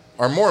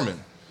 are Mormon.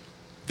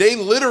 They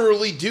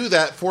literally do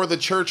that for the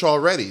church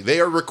already.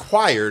 They are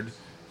required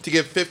to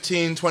give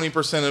 15,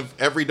 20% of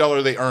every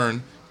dollar they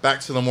earn back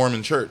to the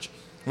Mormon church,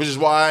 which is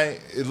why,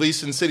 at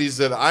least in cities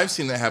that I've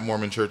seen that have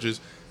Mormon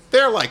churches,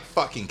 they're like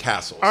fucking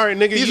castles. All right,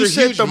 nigga, These you are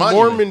said huge the monuments.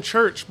 Mormon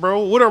church, bro.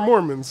 What are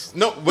Mormons?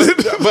 No,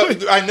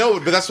 but I know,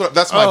 but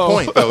that's my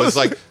point, though. Is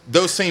like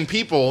those same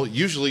people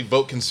usually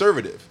vote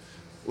conservative.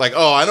 Like,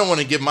 oh, I don't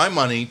want to give my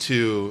money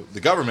to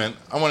the government.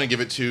 I want to give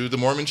it to the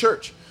Mormon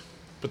church.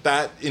 But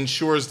that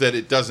ensures that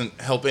it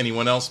doesn't help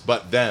anyone else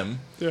but them.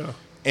 Yeah.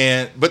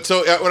 But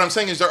so what I'm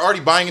saying is they're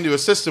already buying into a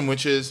system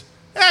which is,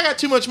 I got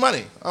too much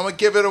money. I'm going to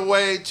give it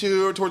away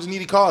towards a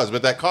needy cause.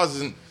 But that cause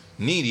isn't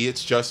needy.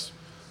 It's just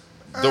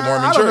the Mormon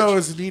I church. don't know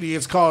it's needy.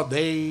 It's called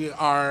they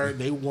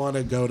want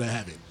to go to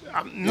heaven.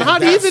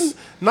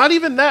 Not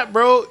even that,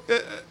 bro.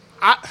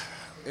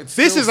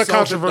 This is a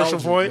controversial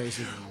point.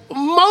 Basically.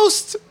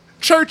 Most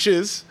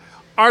churches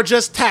are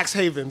just tax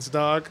havens,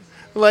 dog.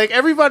 Like,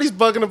 everybody's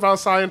bugging about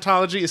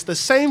Scientology. It's the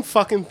same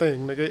fucking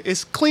thing, nigga.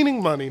 It's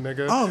cleaning money,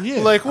 nigga. Oh,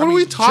 yeah. Like, what are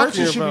we talking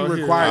churches about should be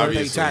here? required to pay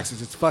Obviously.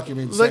 taxes. It's fucking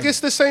insane. Like, it's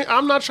the same.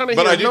 I'm not trying to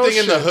But hear I do no think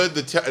in the shit. hood,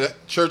 the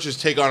churches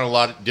take on a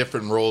lot of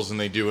different roles than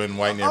they do in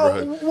white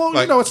neighborhood. well,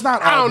 Like, it's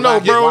not. I all don't know,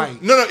 black and bro.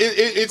 white. No,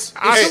 it's.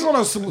 I think on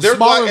a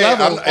smaller level.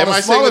 Am on a I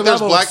saying smaller that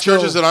there's level, black it's still-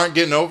 churches that aren't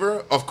getting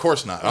over? Of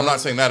course not. I'm not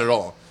saying that at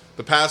all.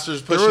 The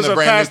pastor's There pushing was the a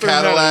brand pastor new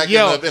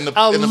Cadillac in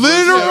the in the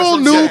literal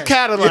blue new suit.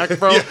 Cadillac,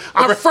 bro. Yeah.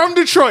 I'm from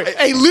Detroit.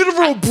 A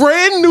literal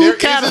brand new There isn't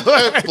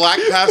Cadillac. a black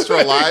pastor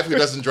alive who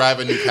doesn't drive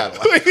a new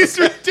Cadillac. It's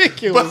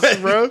ridiculous,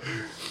 But- bro.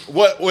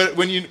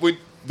 When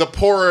the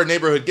poorer a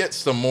neighborhood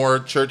gets, the more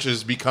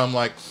churches become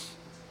like.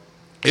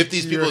 If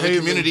these people in the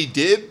haven. community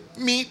did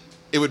meet,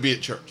 it would be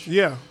at church.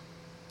 Yeah.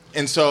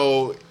 And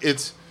so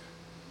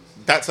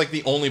that's like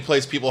the only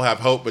place people have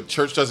hope, but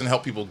church doesn't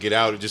help people get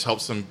out. It just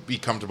helps them be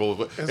comfortable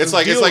with it. It's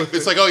like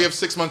oh, you have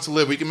 6 months to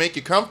live. We can make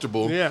you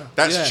comfortable. Yeah.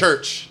 That's Yeah.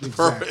 church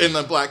Exactly. in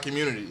the black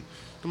community.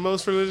 The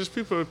most religious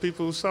people are the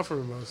people who suffer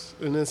the most.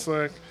 And it's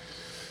like,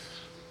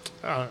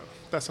 I don't know.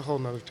 that's a whole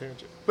nother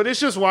tangent. But it's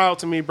just wild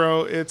to me,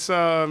 bro. It's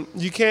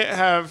you can't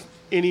have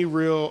any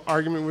real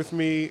argument with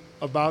me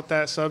about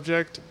that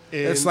subject.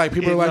 It's like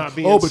people are like,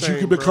 oh, but you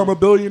can become a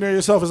billionaire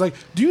yourself. It's like,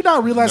 do you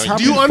not realize how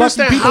many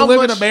fucking people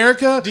live in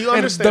America? Do you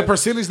understand and the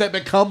percentage that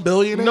become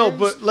billionaires? No,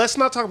 but let's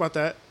not talk about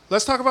that.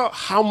 Let's talk about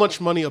how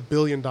much money $1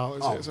 billion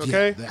is,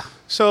 okay? Yeah.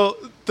 So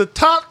the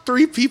top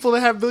 3 people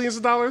that have billions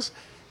of dollars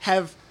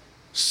have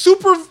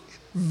super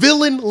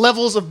villain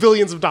levels of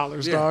billions of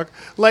dollars, dog.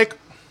 Like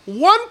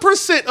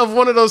 1% of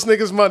one of those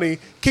niggas' money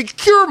can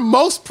cure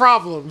most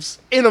problems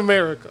in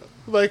America.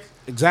 Like,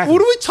 exactly.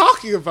 What are we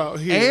talking about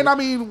here? And I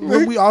mean,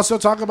 when we also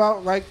talk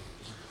about like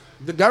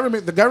the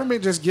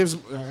government just gives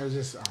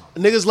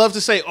niggas love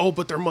to say, oh,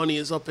 but their money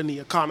is up in the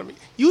economy.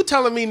 You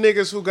telling me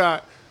niggas who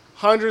got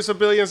hundreds of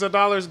billions of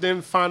dollars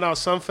didn't find out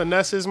some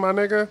finesses, my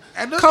nigga?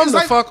 And come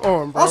the fuck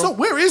on, bro. Also,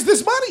 where is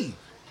this money?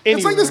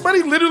 It's like this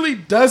money literally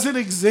doesn't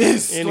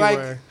exist.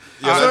 Anywhere.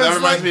 Yeah, that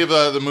reminds me of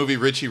the movie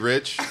Richie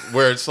Rich,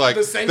 where it's like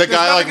the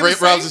guy like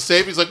robs the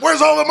safe. He's like, "Where's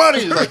all the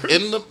money?" He's like,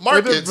 "In the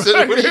markets."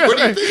 What do you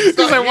think? He's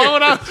like, "Why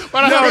would I?"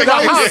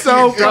 That was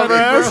so funny.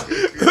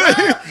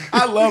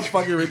 I love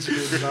fucking Richie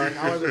Rich.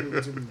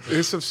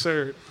 It's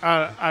absurd.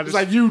 It's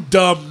like, you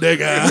dumb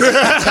nigga.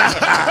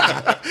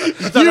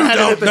 You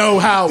don't know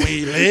how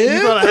we live.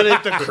 You thought I had it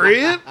at the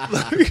crib?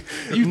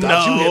 You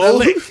thought you hit a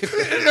lick.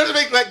 It doesn't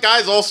make that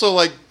guy's also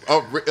like.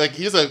 Oh, like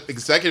he's an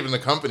executive in the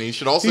company. He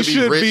should also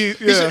be rich.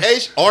 He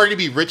should already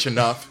be rich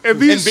enough and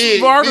be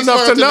smart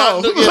enough to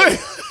know. You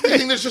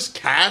think there's just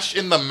cash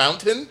in the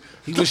mountain?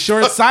 He was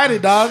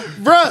short-sighted, dog.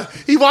 Bruh,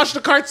 he watched the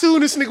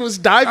cartoon. This nigga was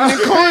diving in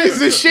coins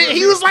and shit.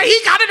 He was like, he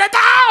got it at the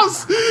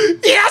house.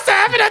 He has to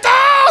have it at the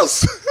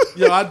house.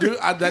 Yo,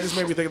 that just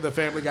made me think of the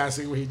Family Guy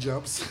scene where he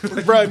jumps.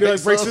 Bruh, he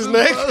like breaks his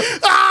neck.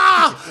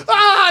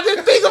 I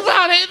didn't think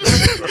about it.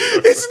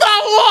 It's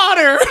not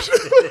water.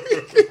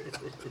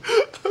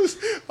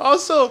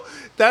 Also,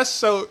 that's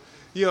so,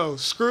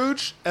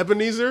 Scrooge,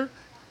 Ebenezer,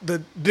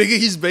 the nigga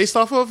he's based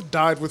off of,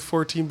 died with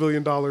 $14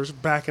 billion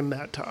back in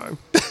that time.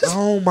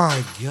 Oh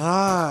my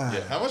God.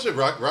 Yeah, how much did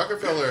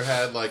Rockefeller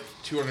had like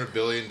 $200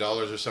 billion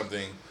or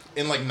something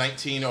in like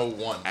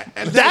 1901?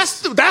 And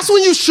that's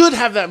when you should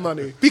have that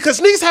money, because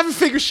niggas haven't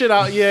figured shit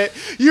out yet.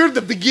 You're at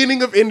the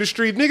beginning of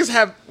industry. Niggas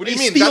have. What do you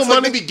mean? That's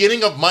like the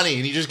beginning of money,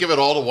 and you just give it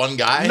all to one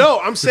guy?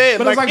 No, I'm saying,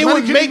 but like it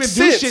would make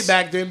sense. Do shit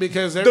back then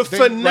because the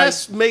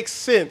finesse makes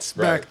sense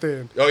back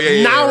then. Oh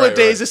yeah.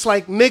 Nowadays, it's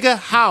like, nigga,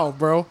 how,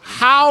 bro?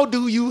 How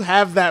do you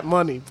have that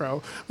money,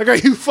 bro? Like, are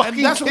you fucking?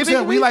 And that's what I'm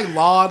saying. We like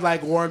laud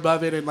like Warren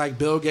Buffett and like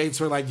Bill Gates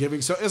for like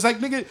giving. So it's like,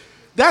 nigga.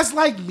 That's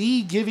like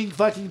me giving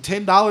fucking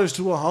 $10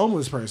 to a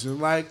homeless person.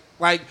 Like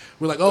we're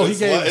like, oh, he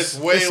gave. It's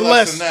way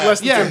less than that. Less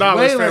than $10,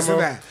 way less than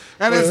that.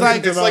 And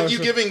it's like you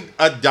giving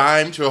a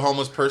dime to a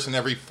homeless person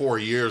every 4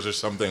 years or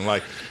something.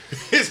 Like,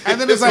 and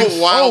then it's like,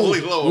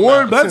 wildly low.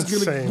 Warren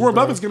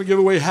Buffett's gonna give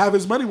away half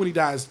his money when he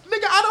dies.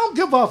 Nigga, I don't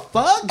give a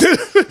fuck. When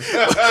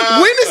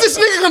is this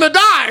nigga gonna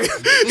die?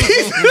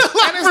 He's been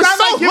alive for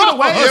so long. If you have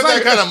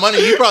that kind of money,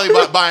 you probably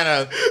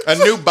buying a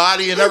new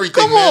body and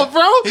everything. Come on,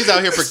 bro. He's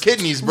out here for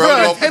kidneys, bro.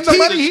 And the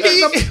money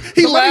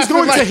the money's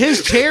going to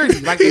his charity.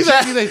 Like he's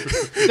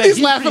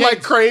laughing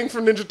like Crane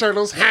from Ninja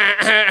Turtles.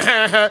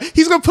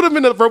 He's gonna put him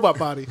in a robot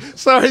body.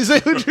 Sorry, say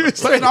what you were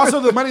saying. But also,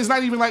 the money's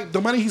not even like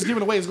the money he's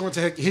giving away is going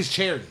to his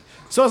charity.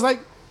 So it's like,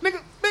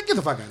 nigga, man, get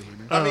the fuck out of here,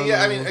 man.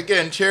 I mean,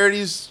 again,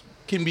 charities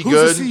can be Who's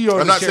good. The CEO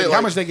I'm of not saying saying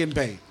how much they getting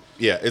paid.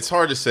 Yeah, it's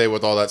hard to say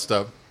with all that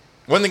stuff.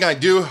 One thing I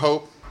do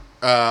hope,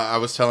 I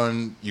was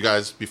telling you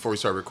guys before we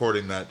started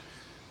recording that,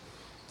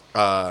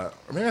 or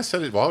maybe I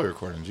said it while we were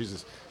recording.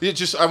 Jesus,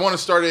 I want to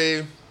start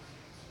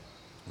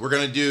we're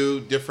gonna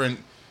do different,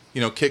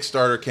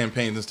 Kickstarter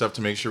campaigns and stuff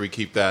to make sure we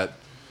keep that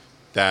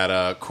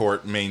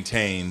court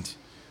maintained.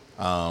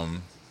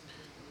 So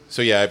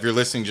yeah, if you're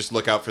listening, just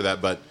look out for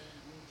that. But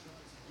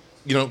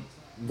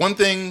one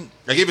thing,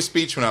 I gave a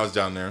speech when I was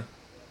down there.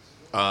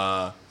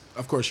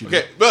 Of course you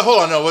did. Okay, but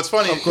hold on, no. What's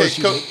funny?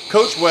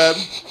 Coach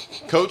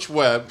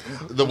Webb,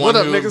 the one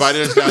who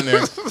invited us down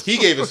there, he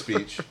gave a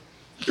speech,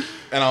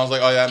 and I was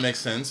like, oh yeah, that makes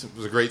sense. It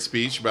was a great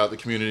speech about the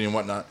community and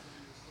whatnot.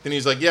 Then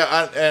he's like,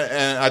 yeah,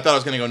 and I thought I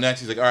was going to go next.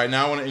 He's like, all right,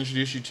 now I want to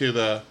introduce you to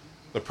the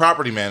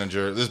property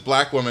manager, this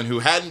black woman who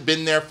hadn't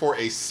been there for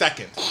a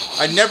second.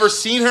 I'd never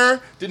seen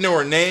her, didn't know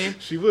her name.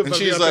 She's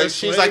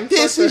like,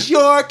 this is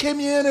your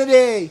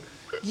community.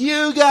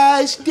 You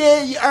guys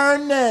did, you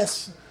earned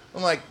this.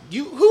 I'm like,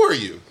 who are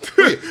you?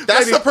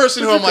 That's the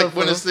person who I'm like,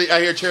 when I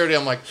hear charity,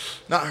 I'm like,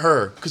 not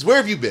her. Because where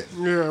have you been?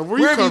 Yeah,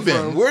 where have you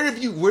been? Where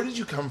did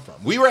you come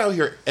from? We were out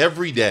here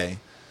every day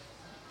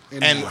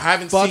and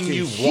haven't seen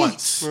you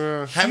once.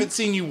 Haven't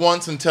seen you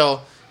once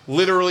until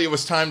literally it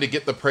was time to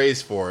get the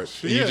praise for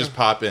it. And you just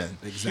pop in.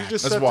 Exactly. She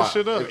just set the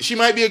shit up. She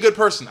might be a good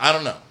person. I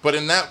don't know. But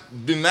in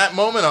that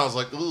moment, I was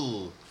like,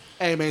 ooh.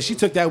 Hey man, she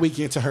took that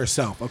weekend to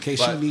herself. Okay,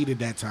 she needed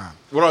that time.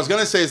 What I was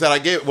gonna say is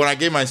that when I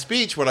gave my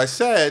speech, what I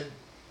said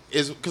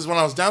is because when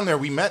I was down there,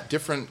 we met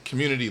different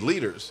community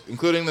leaders,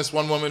 including this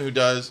one woman who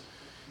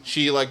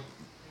she like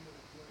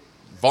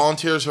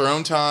volunteers her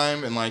own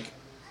time and like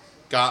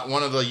got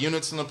one of the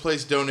units in the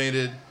place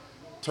donated,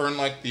 turned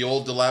like the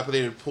old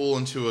dilapidated pool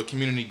into a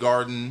community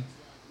garden,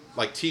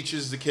 like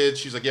teaches the kids.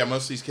 She's like, yeah,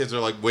 most of these kids are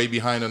like way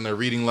behind on their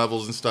reading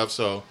levels and stuff.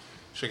 So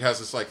she has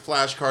this like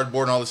flashcard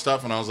board and all this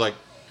stuff. And I was like,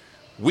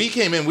 we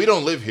came in, we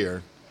don't live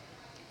here.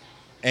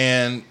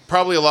 And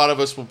probably a lot of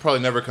us will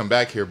probably never come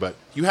back here. But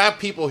you have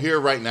people here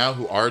right now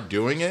who are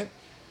doing it.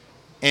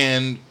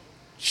 And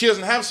she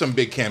doesn't have some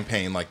big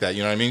campaign like that.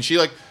 You know what I mean? She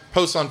like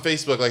posts on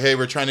Facebook like, hey,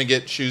 we're trying to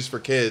get shoes for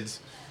kids.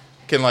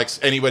 Can like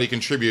anybody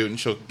contribute? And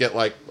she'll get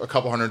like a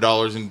couple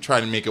 $100 and try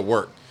to make it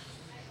work.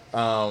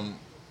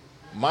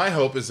 My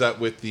hope is that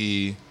with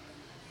the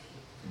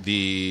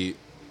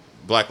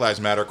Black Lives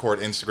Matter Court,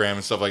 Instagram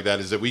and stuff like that,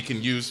 is that we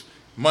can use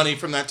money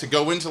from that to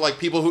go into like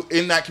people who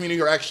in that community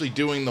who are actually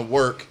doing the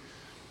work,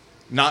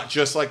 not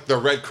just like the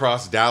Red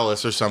Cross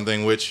Dallas or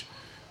something, which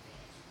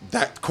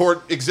that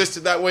court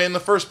existed that way in the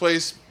first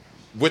place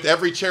with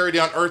every charity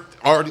on earth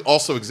already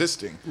also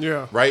existing.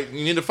 Yeah. Right?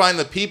 You need to find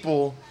the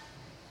people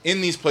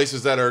in these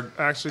places that are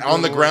actually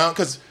on the ground.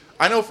 Because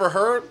I know for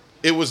her,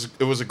 it was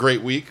a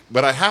great week,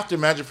 but I have to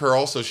imagine for her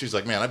also, she's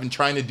like, man, I've been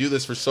trying to do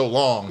this for so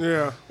long.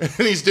 Yeah. And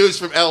these dudes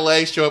from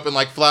LA show up in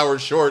like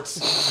flowered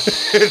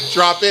shorts and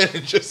drop in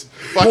and just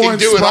fucking Pouring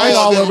do it Sprite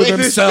all over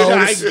This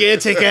themselves.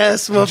 gigantic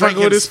ass motherfucker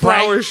Drinking with his Sprite.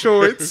 flower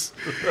shorts.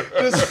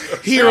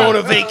 Just here on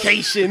a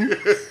vacation.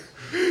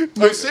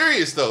 I'm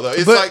serious though.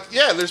 It's But- like,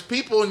 yeah, there's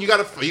people and you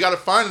gotta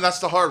find, and that's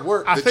the hard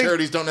work I that think-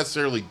 charities don't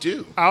necessarily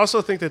do. I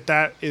also think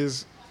that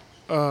is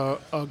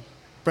a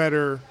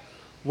better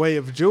way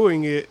of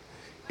doing it,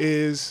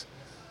 is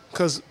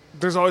because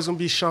there's always going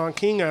to be Sean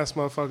King ass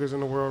motherfuckers in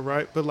the world,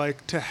 right? But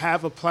like to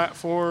have a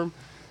platform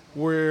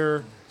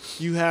where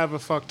you have a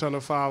fuck ton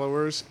of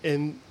followers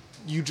and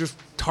you just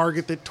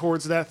target it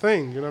towards that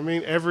thing. You know what I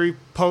mean? Every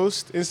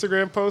post,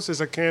 Instagram post,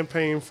 is a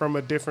campaign from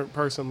a different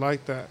person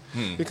like that.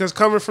 Because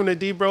coming from the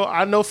D, bro,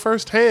 I know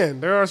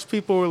firsthand. There are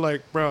people who are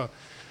like, bro,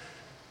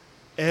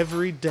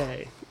 every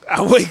day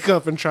I wake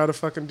up and try to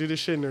fucking do this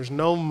shit and there's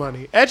no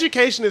money.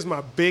 Education is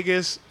my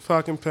biggest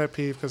fucking pet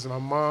peeve because my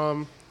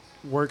mom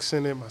works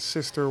in it, my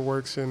sister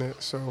works in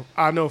it. So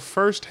I know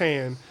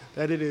firsthand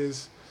that it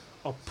is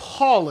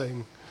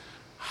appalling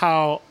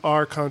how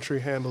our country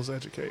handles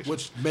education.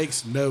 Which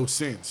makes no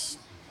sense.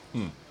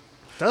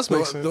 Does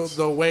make sense.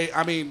 The way,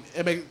 I mean,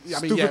 it makes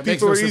Stupid yeah, it makes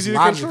people no are sense easy to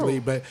logically,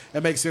 control. but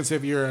it makes sense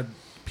if you're a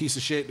piece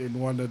of shit and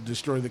want to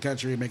destroy the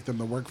country and make them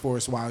the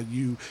workforce while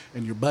you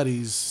and your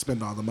buddies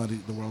spend all the money,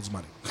 the world's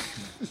money.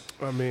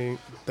 I mean,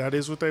 that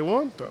is what they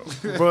want,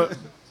 though.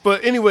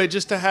 But anyway,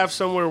 just to have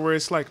somewhere where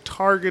it's like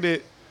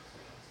targeted,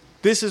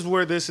 this is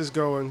where this is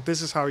going,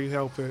 this is how you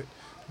help it.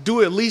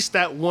 Do at least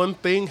that one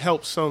thing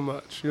helps so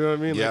much. You know what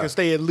I mean? Yeah. Like if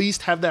they at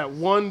least have that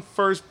one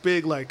first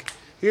big, like,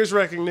 here's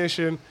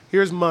recognition,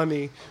 here's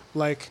money,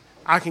 like,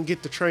 I can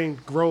get the train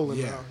rolling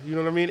Yeah. now. You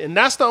know what I mean? And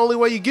that's the only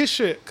way you get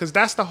shit, because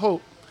that's the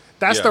hope.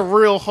 That's Yeah. the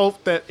real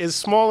hope that is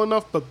small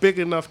enough but big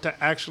enough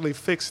to actually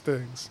fix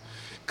things.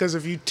 Because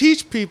if you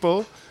teach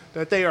people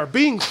that they are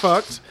being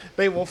fucked,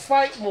 they will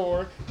fight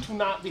more to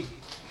not be.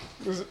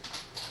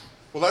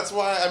 Well, that's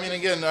why, I mean,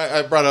 again,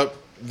 I brought up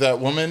that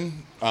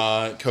woman,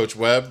 Coach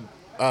Webb.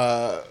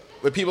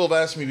 But people have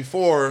asked me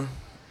before,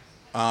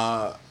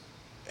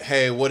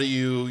 hey, what do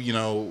you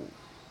know,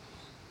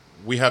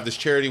 we have this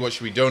charity, what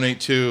should we donate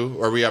to?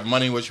 Or we have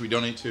money, what should we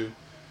donate to?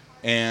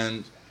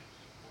 And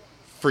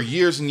for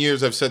years and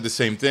years, I've said the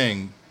same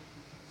thing.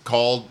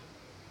 Called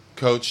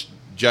Coach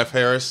Jeff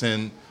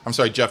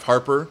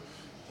Harper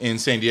in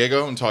San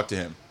Diego and talked to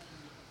him.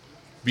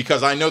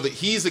 Because I know that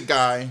he's a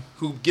guy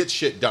who gets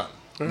shit done.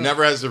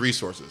 Never has the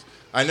resources.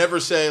 I never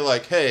say,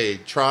 like, hey,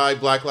 try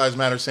Black Lives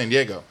Matter San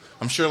Diego.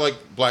 I'm sure, like,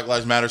 Black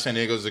Lives Matter San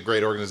Diego is a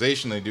great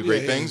organization. They do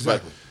great things.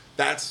 Exactly.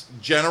 But that's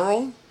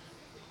general.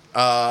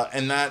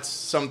 And that's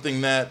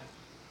something that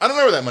I don't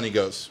know where that money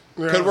goes.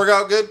 Yeah. Could work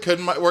out good.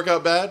 Could work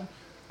out bad.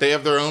 They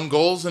have their own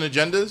goals and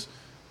agendas.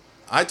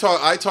 I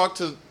talk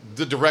to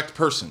the direct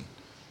person.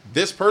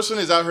 This person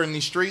is out here in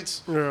these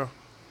streets, Yeah.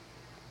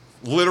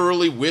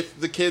 literally with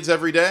the kids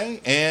every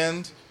day,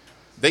 and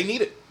they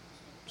need it.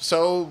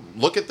 So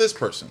look at this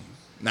person.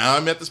 Now I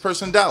met this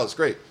person in Dallas.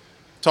 Great.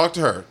 Talk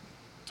to her.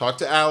 Talk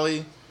to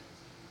Allie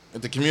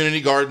at the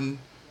community garden.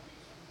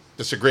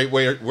 That's a great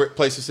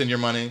place to send your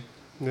money.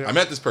 Yeah. I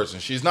met this person.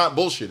 She's not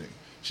bullshitting.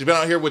 She's been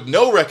out here with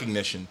no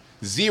recognition,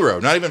 zero,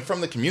 not even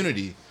from the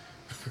community,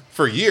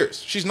 for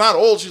years. She's not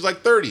old. She's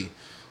like 30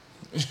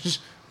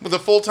 with a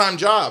full-time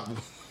job.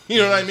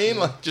 You know what I mean?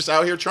 Like, just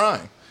out here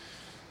trying.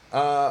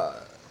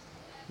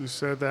 You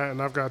said that,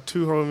 and I've got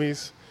two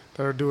homies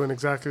that are doing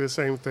exactly the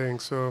same thing.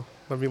 So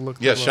let me look.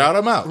 Yeah, them shout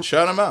up. them out.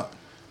 Shout them out.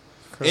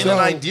 In an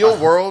ideal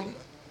world,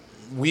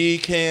 we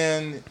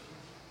can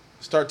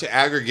start to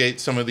aggregate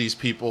some of these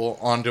people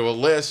onto a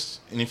list.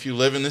 And if you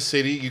live in the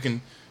city, you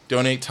can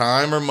donate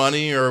time or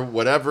money or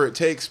whatever it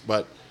takes.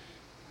 But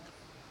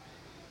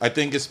I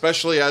think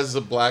especially as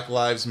the Black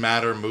Lives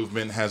Matter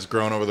movement has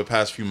grown over the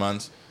past few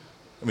months,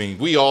 I mean,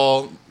 we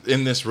all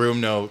in this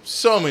room know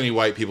so many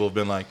white people have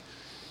been like,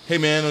 hey,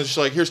 man, it's just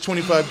like, here's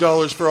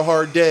 $25 for a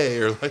hard day.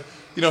 Or like,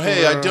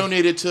 hey, I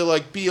donated to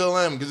like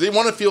BLM because they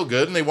want to feel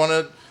good and they want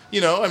to,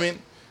 I mean,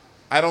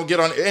 I don't get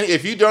on any.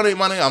 If you donate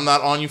money, I'm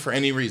not on you for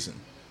any reason.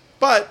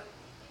 But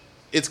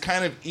it's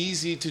kind of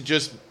easy to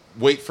just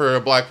wait for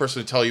a black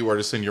person to tell you where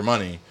to send your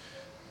money.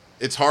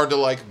 It's hard to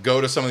like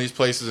go to some of these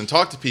places and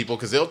talk to people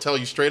because they'll tell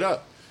you straight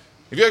up.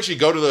 If you actually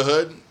go to the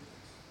hood,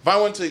 if I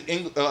went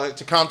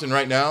to Compton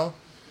right now,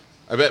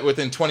 I bet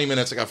within 20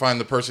 minutes I can find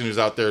the person who's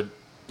out there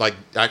like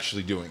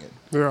actually doing it.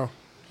 Yeah.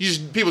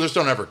 People just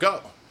don't ever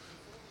go.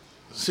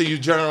 So you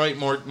generate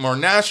more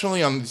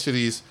nationally to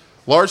these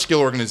large-scale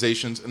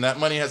organizations, and that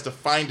money has to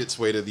find its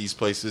way to these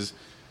places,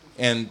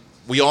 and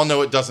we all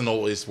know it doesn't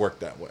always work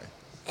that way.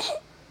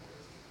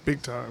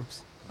 Big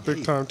times.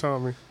 Big time,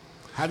 Tommy.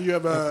 Have you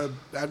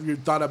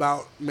thought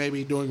about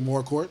maybe doing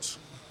more courts?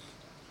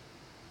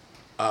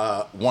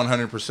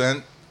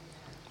 100%.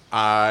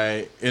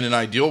 In an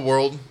ideal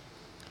world,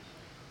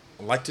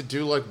 I'd like to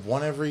do like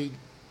one every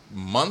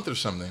month or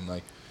something.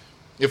 Like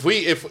if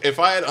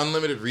I had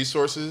unlimited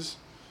resources,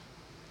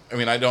 I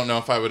mean, I don't know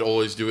if I would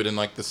always do it in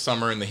like the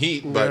summer and the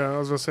heat, but yeah, I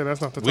was gonna say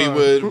that's not the time.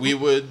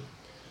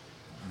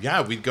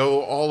 We'd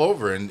go all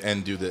over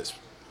and do this.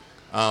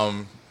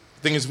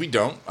 Thing is,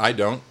 I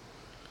don't.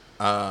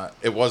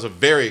 It was a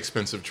very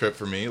expensive trip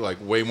for me, like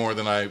way more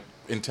than I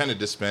intended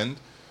to spend,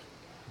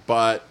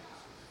 but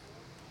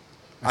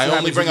I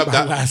only bring up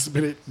that last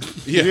minute.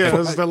 Yeah,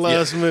 this is the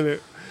last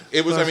minute.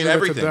 It was,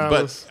 everything.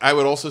 But I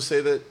would also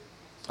say that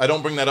I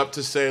don't bring that up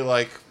to say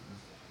like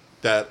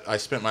that I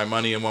spent my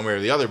money in one way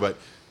or the other, but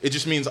it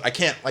just means I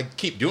can't like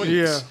keep doing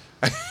this.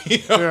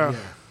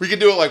 We could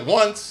do it like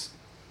once,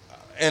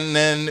 and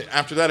then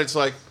after that, it's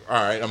like, all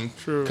right, I'm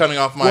cutting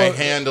off my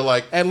hand to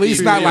like at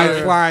least not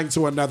like flying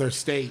to another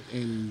state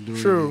and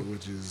doing it,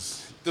 which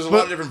is there's a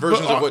lot of different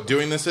versions of what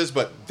doing this is,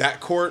 but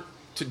that court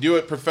to do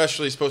it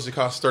professionally is supposed to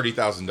cost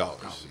 $30,000.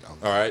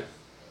 All right,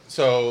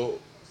 so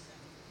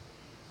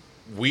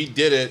we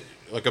did it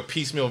like a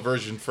piecemeal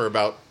version for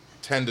about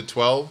 10 to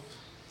 12,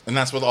 and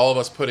that's with all of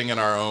us putting in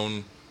our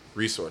own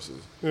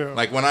resources. Yeah.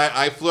 Like when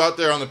I flew out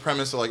there on the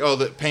premise of like, oh,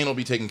 the paint will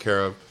be taken care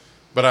of,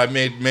 but I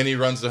made many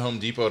runs to Home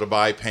Depot to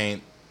buy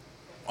paint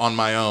on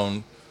my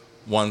own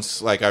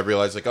once like I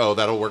realized like, oh,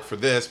 that'll work for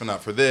this but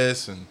not for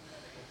this, and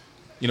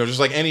just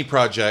like any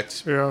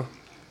project. Yeah.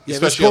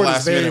 Especially a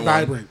last minute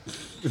vibrant.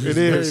 It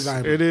is.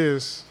 It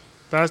is.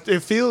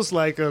 It feels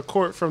like a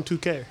court from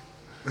 2K.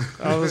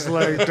 I was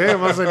like,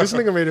 damn. I was like, this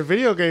nigga made a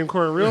video game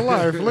court in real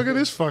life. Look at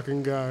this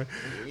fucking guy.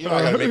 I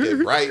gotta make it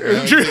right. You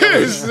want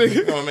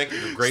to make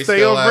it a great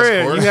stay on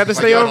brand. court? You had to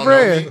stay on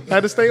brand.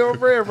 Had to stay on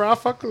brand, bro. I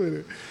fuck with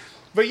it.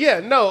 But yeah,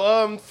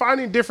 no.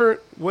 Finding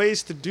different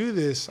ways to do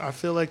this. I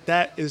feel like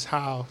that is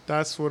how.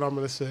 That's what I'm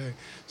gonna say.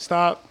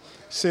 Stop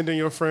sending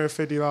your friend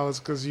 $50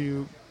 because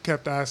you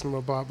kept asking him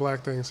about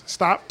black things.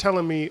 Stop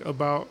telling me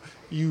about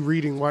you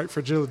reading White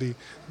Fragility.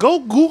 Go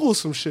Google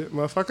some shit,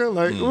 motherfucker.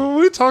 Like, what are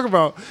we talking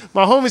about?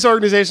 My homie's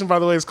organization, by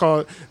the way, is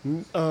called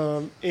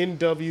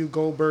NW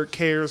Goldberg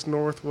Cares,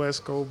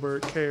 Northwest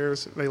Goldberg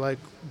Cares. They like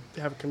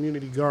have a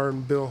community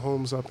garden, build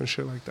homes up and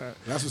shit like that.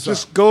 That's what's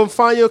Just up. go and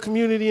find your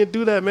community and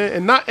do that,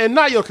 man. And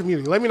not your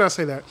community. Let me not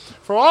say that.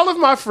 For all of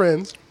my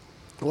friends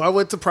who I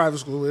went to private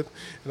school with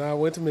and I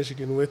went to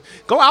Michigan with,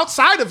 go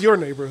outside of your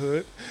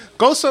neighborhood.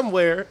 Go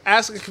somewhere,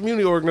 ask a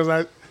community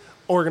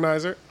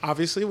organizer,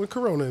 obviously when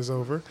Corona is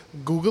over,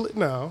 Google it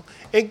now,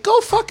 and go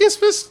fucking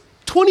spend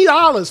 $20,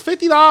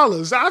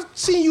 $50. I've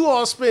seen you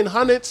all spend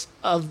hundreds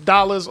of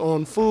dollars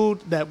on food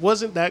that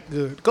wasn't that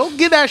good. Go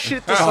get that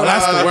shit to somebody.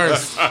 That's the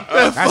worst. That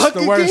That's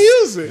fucking the worst. can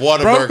use it.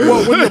 Whataburger.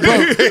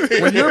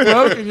 Well, when you're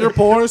broke, and you're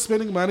poor,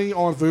 spending money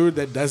on food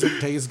that doesn't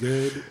taste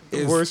good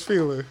The worst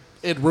feeling.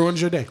 It ruins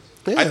your day.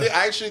 Yeah.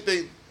 I actually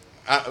think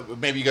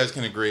maybe you guys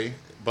can agree,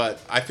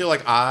 but I feel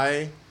like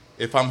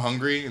if I'm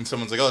hungry and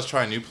someone's like, "Oh, let's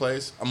try a new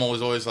place," I'm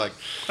always like,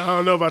 I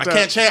don't know about that. I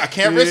can't change. I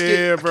can't risk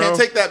it. bro. I can't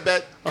take that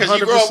bet because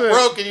you grow up 100%.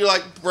 broke and you're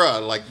like,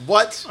 "Bruh, like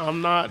what?"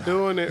 I'm not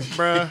doing it,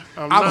 bruh.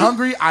 I'm not.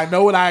 hungry. I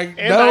know what I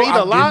And know. I eat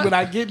a I'm lot. getting what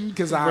I'm getting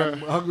because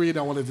I'm Bruh. hungry and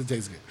I want it to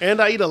taste good.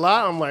 And I eat a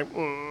lot. I'm like,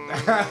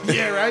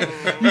 Yeah, right.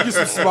 You get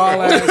some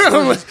small ass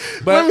foods.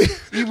 But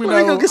even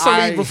let me go though get something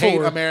to I eat before.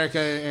 hate America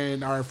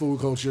and our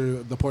food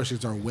culture, the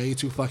portions are way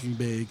too fucking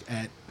big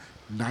at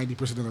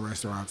 90% of the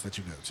restaurants that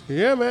you go to.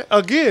 yeah, man.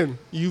 Again,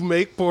 you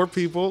make poor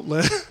people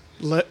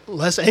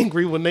less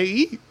angry when they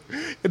eat.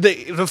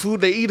 The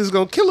food they eat is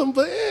gonna kill them,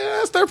 but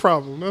that's their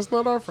problem. That's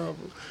not our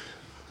problem.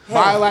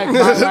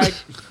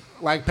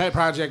 My pet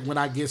project when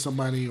I get some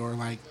money or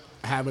like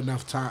have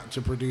enough time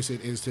to produce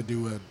it is to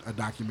do a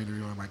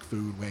documentary on like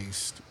food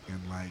waste and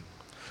like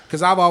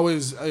because I've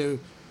always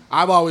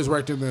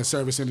worked in the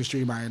service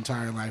industry my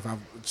entire life.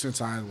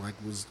 Since I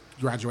was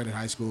graduated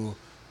high school.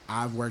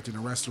 I've worked in a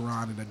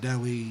restaurant, in a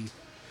deli,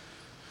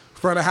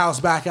 front of house,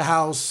 back of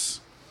house.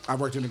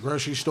 I've worked in a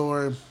grocery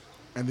store,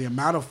 and the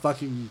amount of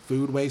fucking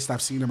food waste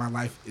I've seen in my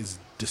life is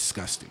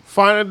disgusting.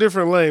 Find a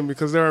different lane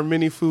because there are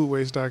many food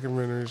waste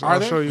documentaries.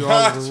 I'll show you all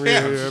of them.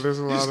 Yeah, there's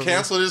a lot Just of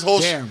canceled his whole.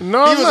 No, he I'm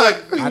was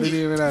not. like, I didn't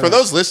even know for that.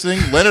 those listening,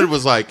 Leonard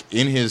was like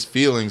in his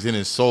feelings, in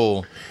his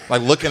soul,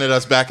 like looking at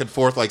us back and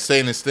forth, like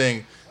saying this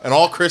thing. and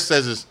all Chris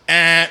says is,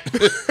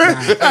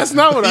 That's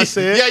not what I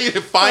said. Yeah, you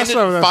find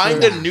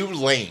a new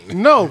lane.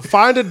 No,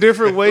 find a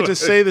different way to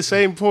say the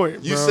same point,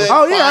 bro. You said,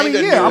 Oh, yeah, I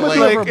mean, yeah, I'm gonna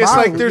do it for It's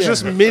like mine, there's yeah.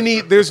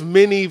 just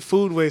many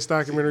food waste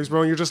documentaries,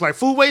 bro. And you're just like,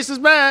 food waste is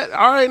bad.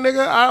 All right,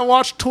 nigga, I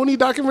watched 20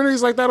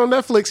 documentaries like that on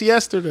Netflix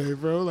yesterday,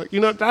 bro. Like,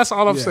 that's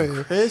all I'm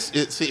saying.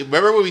 See,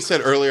 remember what we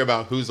said earlier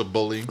about who's a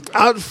bully?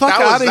 Fuck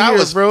out of here,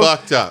 was bro.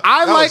 Fucked up.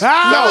 I like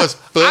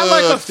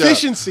fucked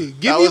efficiency. up.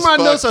 Give That me was my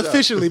notes fucked up.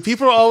 efficiently.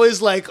 People are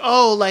always like,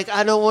 oh, like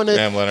I don't want to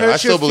Damn, Leonard, hurt I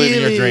still your believe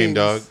in your dream, feelings.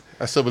 dog.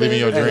 I still believe in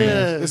your dream.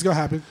 It's gonna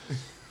happen.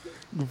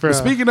 Bro.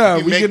 Speaking of,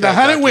 You we make get that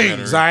 100 documentary.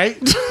 wings, all right?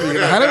 We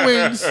get 100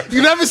 wings.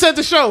 You never said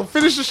the show.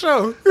 Finish the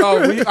show. All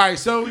right.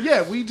 So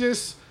yeah,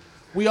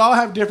 we all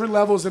have different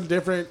levels and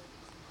different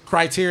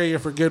criteria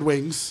for good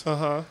wings.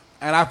 Uh-huh.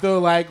 And I feel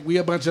like we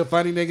a bunch of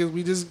funny niggas.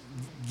 We just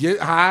get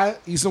high,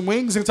 eat some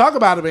wings, and talk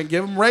about them and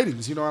give them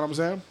ratings. You know what I'm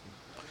saying?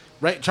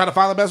 Right? Try to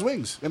find the best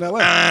wings in LA.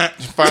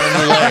 Find a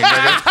new lane,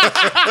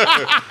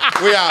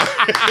 nigga. We out.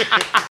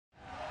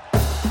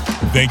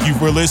 Thank you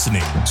for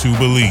listening to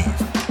Believe.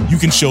 You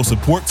can show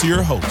support to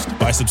your host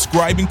by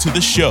subscribing to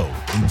the show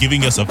and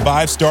giving us a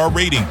 5-star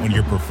rating on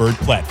your preferred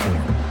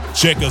platform.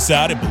 Check us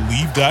out at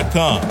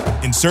Believe.com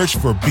and search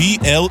for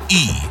BLEAV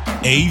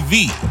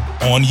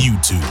on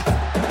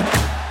YouTube.